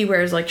flip-flops. He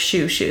wears, like,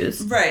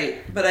 shoes. Right,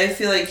 but I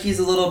feel like he's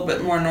a little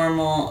bit more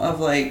normal of,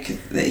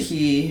 like, that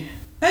he...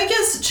 I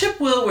guess Chip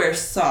will wear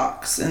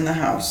socks in the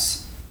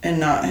house and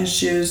not his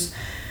shoes.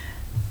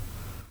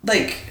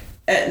 Like,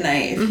 at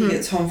night, if he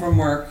gets home from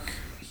work,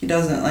 he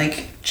doesn't,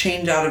 like,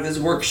 change out of his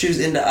work shoes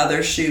into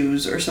other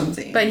shoes or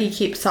something. But he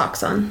keeps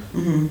socks on.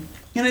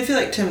 And I feel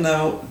like Tim,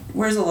 though,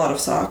 wears a lot of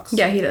socks.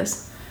 Yeah, he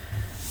does.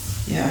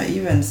 Yeah,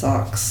 even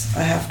socks.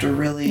 I have to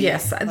really...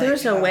 Yes,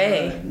 there's no have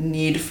way. a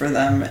need for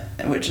them,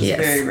 which is Yes.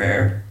 very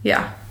rare.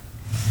 Yeah.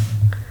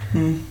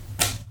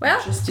 Well,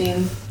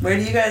 Interesting. Where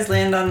do you guys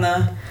land on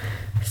the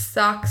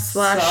sock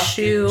sock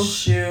 /shoe and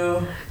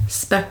shoe?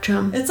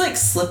 spectrum. It's like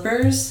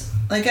slippers.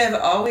 Like, I've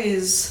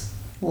always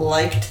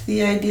liked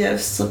the idea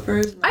of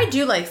slippers. I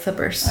do like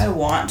slippers. I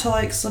want to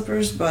like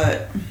slippers,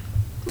 but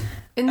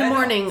In the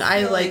morning,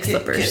 I feel like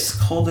slippers. It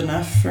gets cold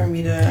enough for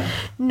me to...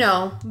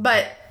 No,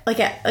 but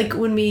like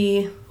when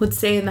we would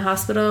stay in the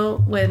hospital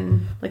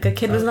when like a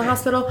kid was in the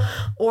hospital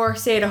or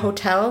stay at a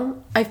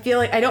hotel, I feel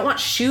like I don't want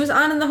shoes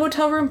on in the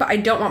hotel room, but I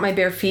don't want my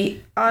bare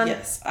feet on.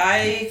 Yes,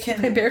 I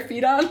can... My bare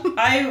feet on.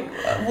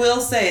 I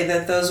will say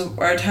that those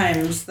are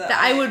times that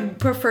I would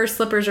prefer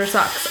slippers or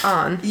socks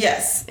on.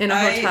 Yes. In a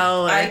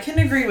hotel or- I can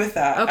agree with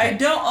that. Okay. I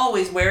don't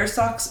always wear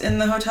socks in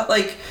the hotel.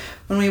 Like,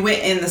 when we went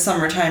in the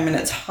summertime and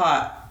it's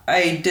hot,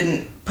 I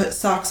didn't put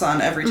socks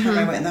on every time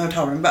I went in the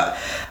hotel room. But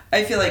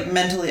I feel like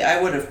mentally I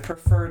would have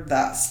preferred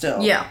that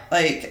still. Yeah.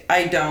 Like,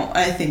 I don't.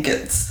 I think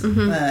it's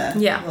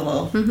Yeah. a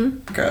little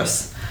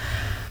gross.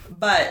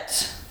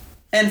 But,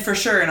 and for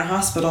sure in a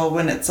hospital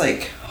when it's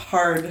like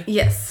hard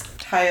Yes.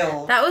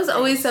 tile. That was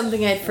always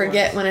something I'd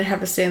forget when I'd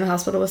have to stay in the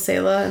hospital with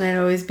Selah, and I'd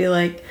always be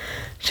like,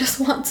 just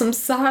want some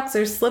socks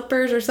or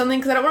slippers or something,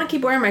 because I don't want to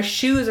keep wearing my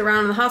shoes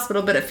around in the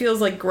hospital, but it feels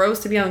like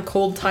gross to be on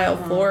cold tile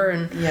floor,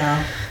 and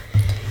Yeah.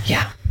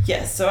 yeah.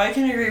 Yes, so I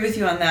can agree with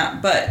you on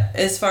that. But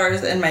as far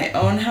as in my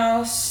own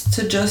house,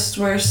 to just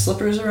wear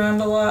slippers around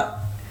a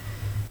lot,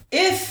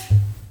 if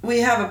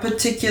we have a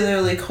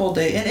particularly cold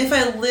day, and if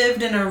I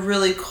lived in a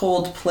really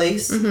cold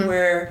place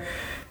where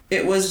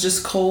it was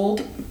just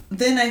cold,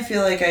 then I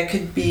feel like I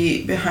could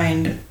be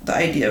behind the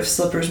idea of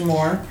slippers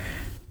more.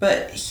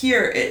 But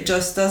here, it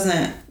just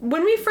doesn't...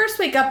 When we first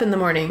wake up in the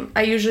morning,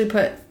 I usually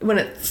put, when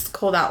it's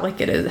cold out like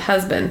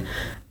has been,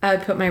 I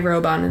would put my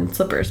robe on and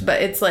slippers.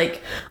 But it's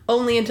like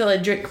only until I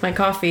drink my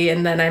coffee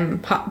and then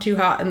I'm too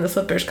hot and the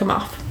slippers come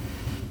off.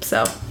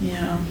 So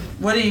Yeah.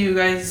 What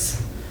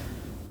is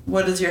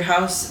your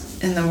house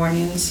in the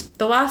mornings?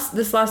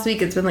 this last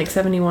week it's been like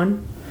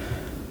 71.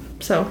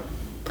 So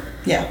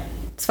Yeah.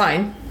 it's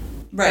fine.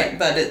 Right,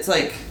 but it's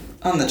like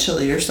on the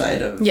chillier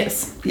side of...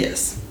 Yes.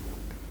 Yes.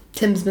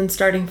 Tim's been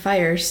starting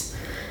fires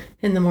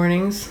in the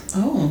mornings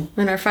Oh.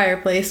 in our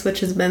fireplace, which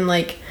has been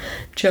like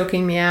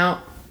choking me out.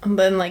 I've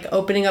been like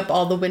opening up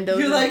all the windows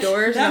You're and like, the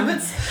doors. "Damn, and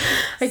it's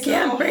I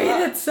can't so breathe.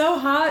 hot." It's so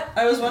hot.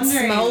 I was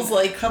wondering, It smells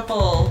like a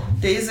couple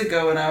days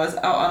ago when I was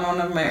out on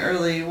one of my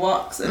early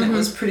walks, and it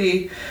was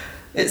pretty...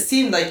 It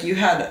seemed like you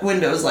had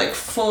windows like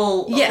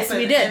full Yes, open,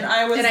 we did. and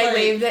I was I like,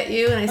 waved at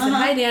you and I said,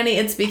 "Hi, Danny."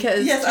 It's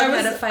because Yes, Tim I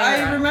had a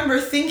fire. on. remember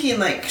thinking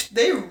like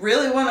they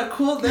really want to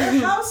cool their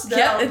house down.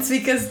 Yeah, it's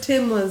because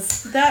Tim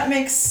that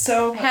makes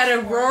so much had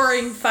a more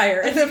roaring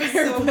fire in the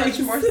so much fireplace.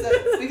 more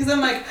sense because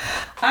I'm like,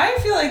 I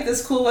feel like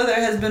this cool weather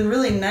has been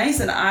really nice,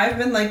 and I've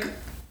been like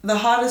the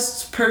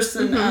hottest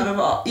person out of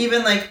all,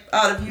 even like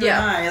out of you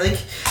Yeah. and I. Like,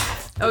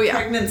 Oh yeah.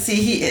 pregnancy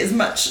heat is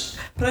much,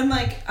 but I'm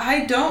like,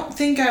 I don't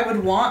think I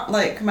would want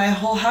like my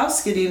whole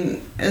house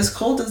getting as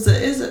cold as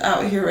it is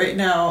out here right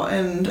now,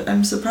 and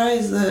I'm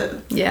surprised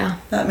that Yeah.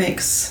 that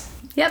makes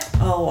Yep.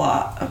 a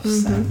lot of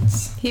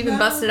sense. He even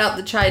busted out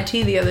the chai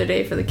tea the other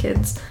day for the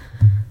kids.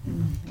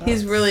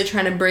 He's really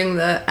trying to bring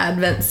the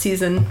Advent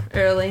season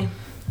early.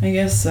 I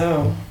guess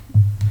so.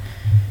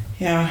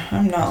 Yeah,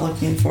 I'm not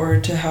looking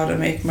forward to how to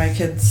make my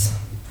kids'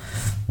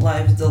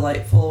 lives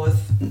delightful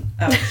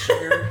without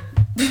sugar.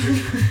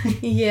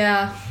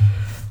 Yeah.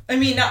 I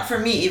mean, not for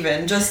me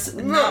even, just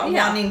not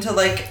yeah.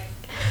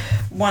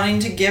 wanting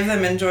to give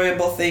them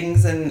enjoyable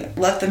things and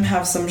let them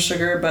have some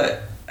sugar,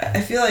 but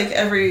I feel like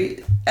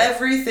every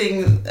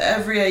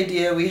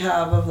idea we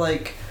have of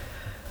like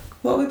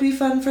what would be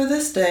fun for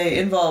this day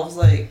involves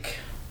like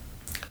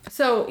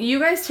So you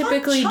guys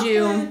typically do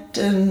chocolate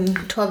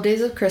and 12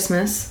 days of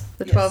Christmas,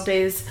 the Yes. 12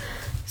 days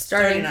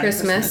starting on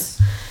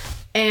Christmas.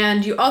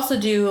 And you also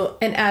do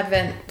an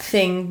Advent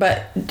thing,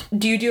 but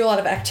do you do a lot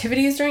of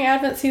activities during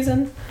Advent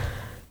season?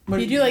 What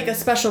You do do like a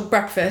special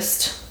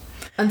breakfast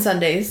on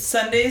Sundays.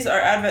 Sundays are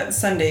Advent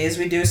Sundays.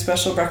 We do a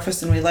special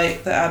breakfast and we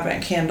light the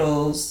Advent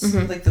candles,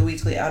 like the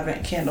weekly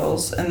Advent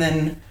candles, and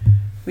then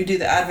we do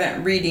the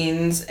Advent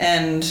readings,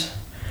 and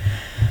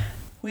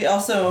we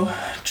also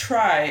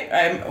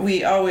try.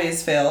 We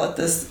always fail at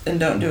this and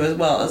don't do as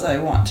well as I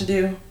want to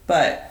do,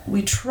 but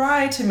we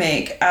try to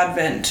make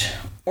Advent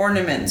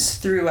ornaments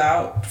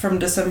throughout from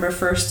December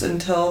 1st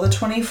until the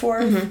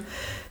 24th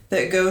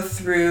that go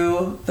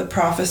through the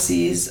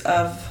prophecies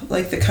of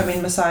like the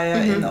coming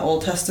Messiah in the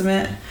Old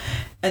Testament,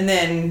 and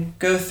then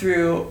go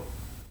through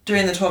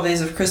during the 12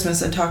 days of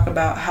Christmas and talk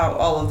about how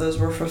all of those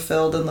were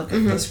fulfilled and look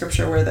at the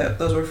scripture where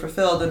those were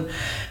fulfilled, and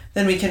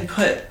then we can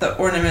put the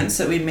ornaments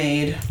that we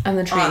made on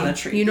the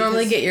tree. You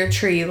normally get your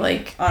tree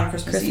like on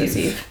Christmas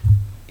Eve.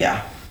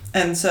 Yeah.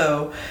 And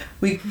so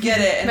we get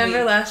it. And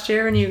remember last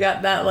year when you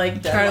got that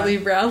like Charlie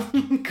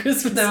Brown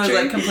Christmas that was tree?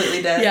 like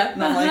completely dead. Yeah.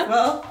 And I'm like,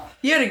 well,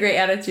 you had a great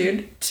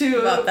attitude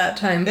about that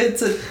time.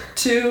 It's a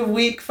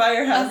 2-week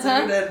fire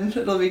hazard and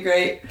it'll be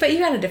great. But you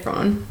had a different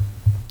one,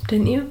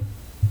 didn't you?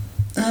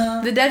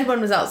 The dead one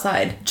was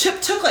outside.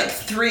 Chip took like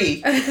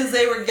 3 because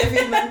they were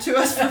giving them to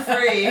us for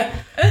free.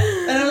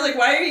 And I was like,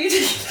 why are you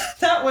taking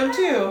that one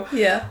too?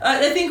 Yeah.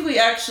 I think we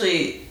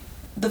actually,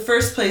 the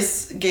first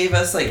place gave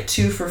us like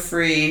 2 for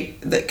free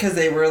because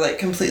they were like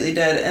completely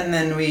dead. And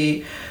then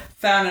we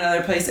found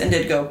another place and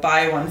did go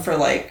buy one for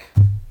like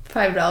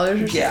 $5 or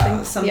something.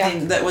 Yeah,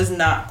 something that was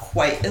not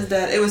quite as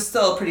dead. It was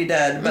still pretty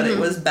dead, but it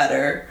was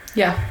better.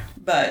 Yeah.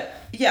 But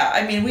yeah,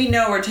 I mean, we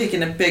know we're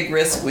taking a big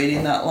risk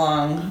waiting that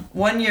long.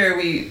 One year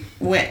we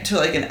went to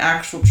like an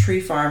actual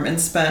tree farm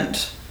and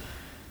spent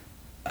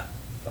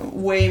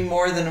way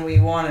more than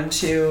we wanted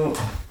to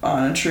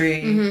on a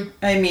tree.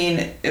 I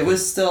mean, it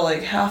was still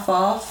like half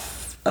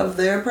off of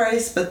their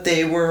price, but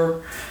they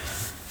were,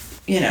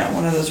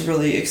 one of those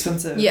really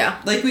expensive.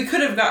 Yeah. Like we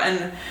could have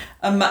gotten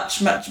a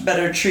much, much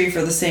better tree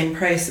for the same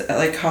price at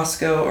like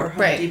Costco or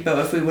Home Depot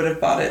if we would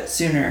have bought it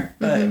sooner.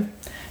 But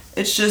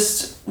it's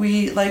just,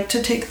 we like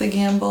to take the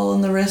gamble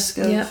and the risk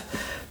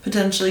of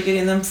potentially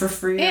getting them for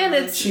free. And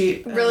it's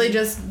cheap. Really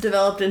just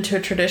developed into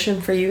a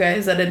tradition for you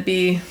guys that it'd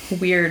be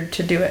weird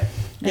to do it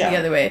the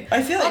other way.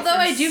 I feel like although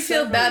I do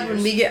feel bad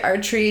when we get our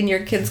tree and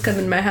your kids come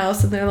in my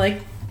house and they're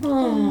like,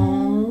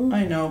 oh.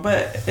 I know,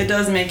 but it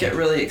does make it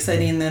really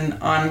exciting then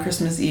on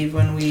Christmas Eve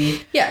when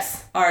we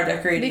are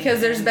decorating.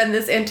 Because there's been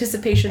this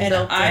anticipation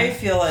built in. I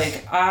feel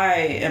like I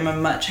am a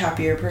much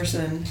happier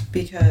person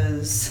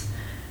because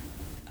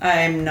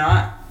I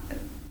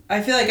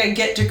feel like I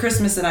get to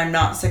Christmas and I'm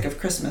not sick of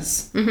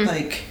Christmas.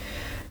 Like,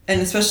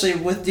 and especially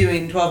with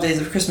doing 12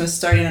 days of Christmas,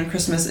 starting on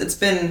Christmas, it's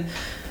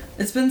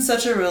been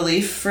such a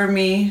relief for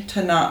me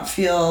to not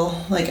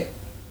feel like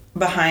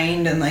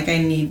behind and like I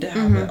need to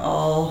have it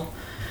all.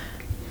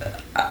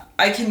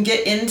 I can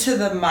get into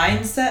the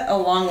mindset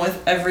along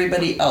with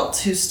everybody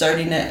else who's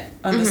starting it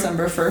on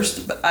December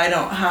 1st, but I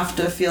don't have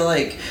to feel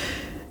like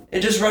it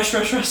just rush,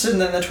 and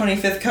then the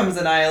 25th comes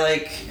and I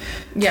like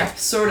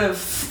sort of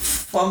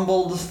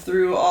fumbled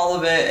through all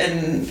of it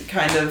and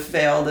kind of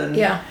failed and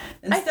instead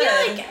I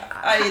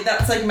feel like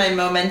that's like my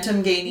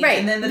momentum gaining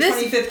and then the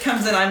 25th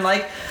comes and I'm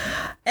like,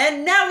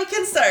 and now we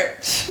can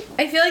start.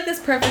 I feel like this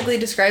perfectly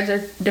describes our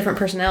different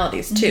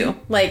personalities too.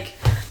 Like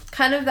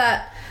kind of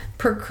that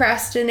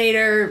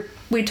procrastinator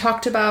we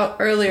talked about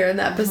earlier in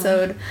the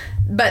episode,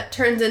 but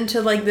turns into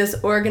like this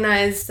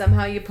organized,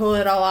 somehow you pull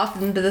it all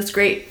off into this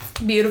great,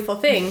 beautiful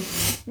thing.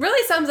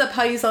 Really sums up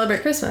how you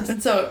celebrate Christmas.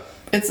 And so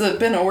it's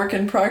been a work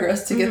in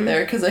progress to get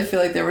there because I feel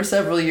like there were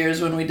several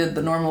years when we did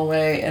the normal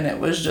way and it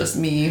was just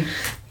me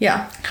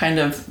kind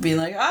of being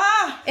like,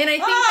 and I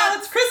think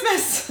it's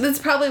Christmas. That's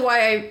probably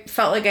why I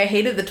felt like I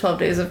hated the 12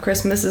 days of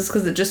Christmas, is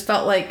because it just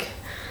felt like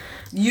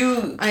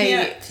you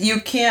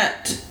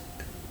can't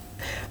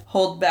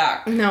hold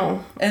back.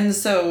 No. And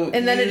so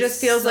and then it just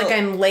feels like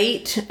I'm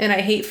late, and I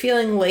hate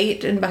feeling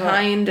late and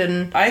behind.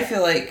 And I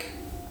feel like,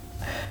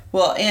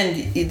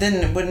 and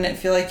then wouldn't it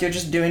feel like you're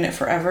just doing it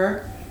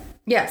forever?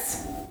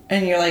 Yes.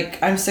 And you're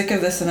like, I'm sick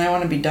of this and I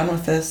want to be done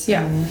with this.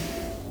 Yeah.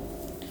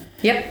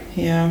 Yep.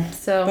 Yeah.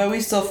 So, but we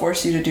still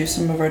force you to do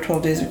some of our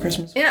 12 days of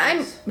Christmas. And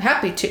I'm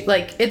happy to.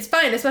 Like, it's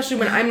fine, especially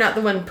when I'm not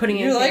the one putting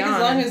anything on. You're like,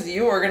 as long as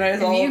you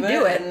organize all of it. If you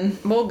do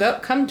it, we'll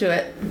come to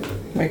it.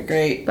 Like,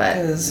 great.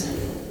 Because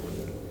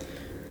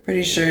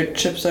pretty sure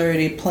Chip's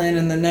already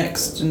planning the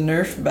next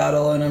Nerf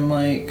battle, and I'm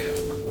like,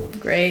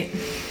 great.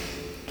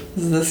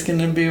 Is this going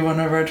to be one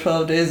of our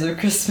 12 days of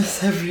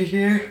Christmas every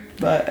year?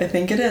 But I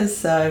think it is,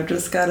 so I've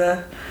just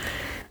gotta...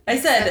 I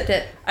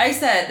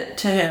said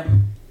to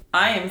him,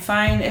 I am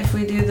fine if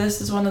we do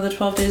this as one of the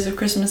 12 days of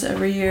Christmas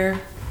every year.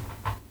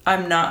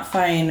 I'm not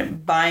fine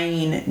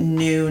buying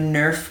new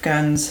Nerf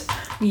guns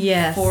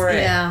for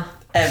it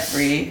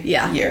every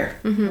year.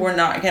 We're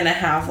not gonna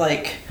have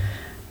like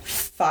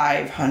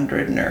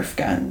 500 Nerf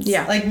guns.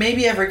 Yeah. Like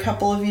maybe every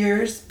couple of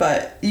years,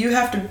 but you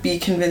have to be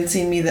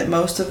convincing me that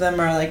most of them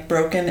are like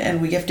broken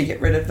and we have to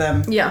get rid of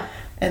them. Yeah.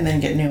 And then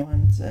get new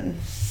ones. And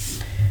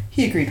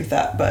he agreed with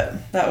that,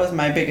 but that was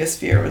my biggest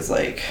fear, was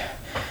like...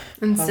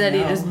 Instead, he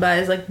just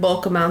buys like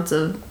bulk amounts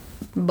of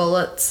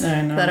bullets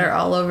that are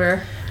all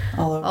over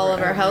all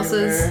of our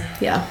houses.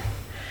 Yeah.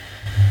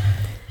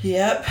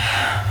 Yep.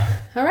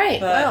 All right.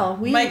 But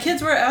my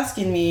kids were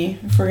asking me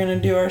if we're gonna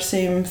do our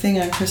same thing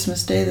on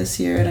Christmas Day this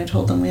year, and I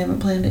told them we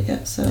haven't planned it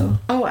yet. So.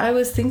 Oh, I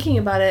was thinking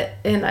about it,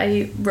 and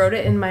I wrote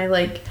it in my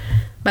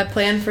my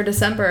plan for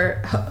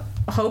December.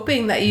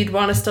 hoping that you'd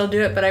want to still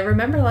do it, but I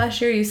remember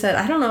last year you said,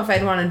 I don't know if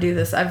I'd want to do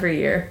this every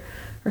year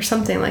or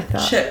something like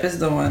that. Chip is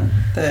the one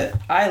that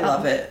I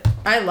love it.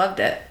 I loved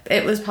it.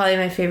 It was probably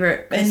my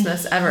favorite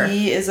Christmas ever.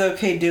 He is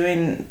okay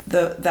doing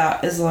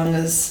that as long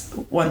as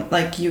one,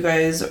 like you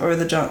guys or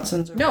the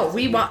Johnsons. Or No,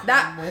 we want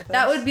that.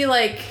 That would be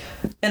like.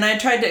 And I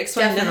tried to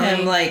explain to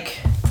him, like,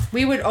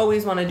 we would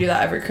always want to do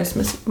that every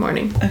Christmas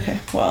morning. okay,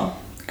 well,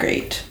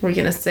 great. We're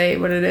gonna say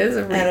what it is.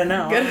 Or I don't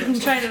know. I'm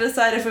trying to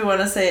decide if we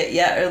want to say it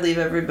yet or leave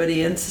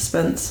everybody in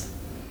suspense.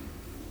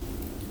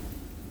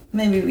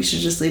 Maybe we should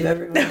just leave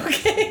everyone.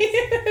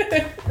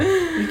 Okay.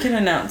 We can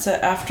announce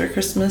it after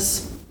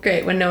Christmas.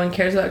 Great, when no one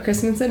cares about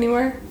Christmas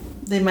anymore.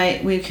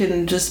 We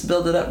can just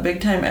build it up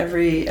big time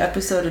every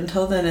episode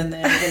until then, and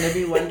they're going to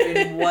be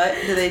wondering what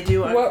do they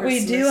do on what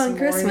Christmas we do on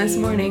Christmas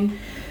morning.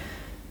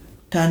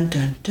 Dun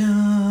dun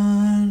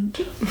dun.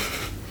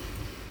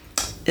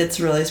 It's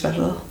really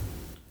special.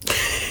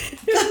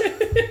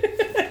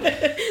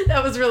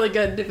 That was really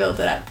good to build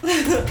it up.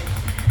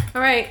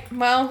 All right,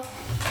 well.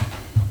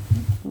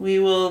 We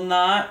will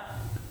not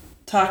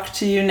talk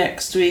to you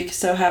next week,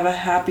 so have a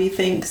happy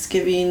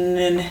Thanksgiving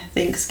and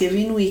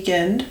Thanksgiving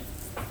weekend.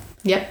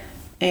 Yep.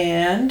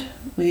 And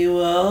we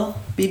will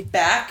be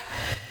back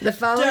The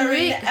following during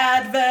week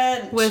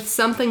Advent with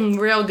something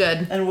real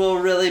good. and we'll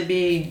really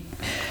be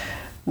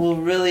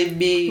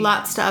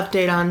Lots to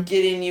update on.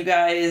 getting you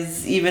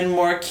guys even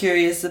more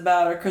curious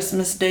about our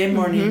Christmas Day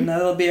morning. Mm-hmm.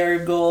 That'll be our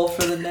goal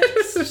for the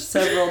next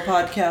several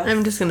podcasts.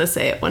 I'm just gonna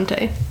say it one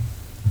day.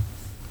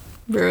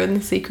 Ruin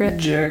the secret.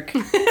 Jerk.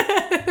 All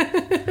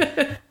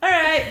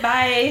right,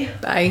 bye.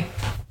 Bye.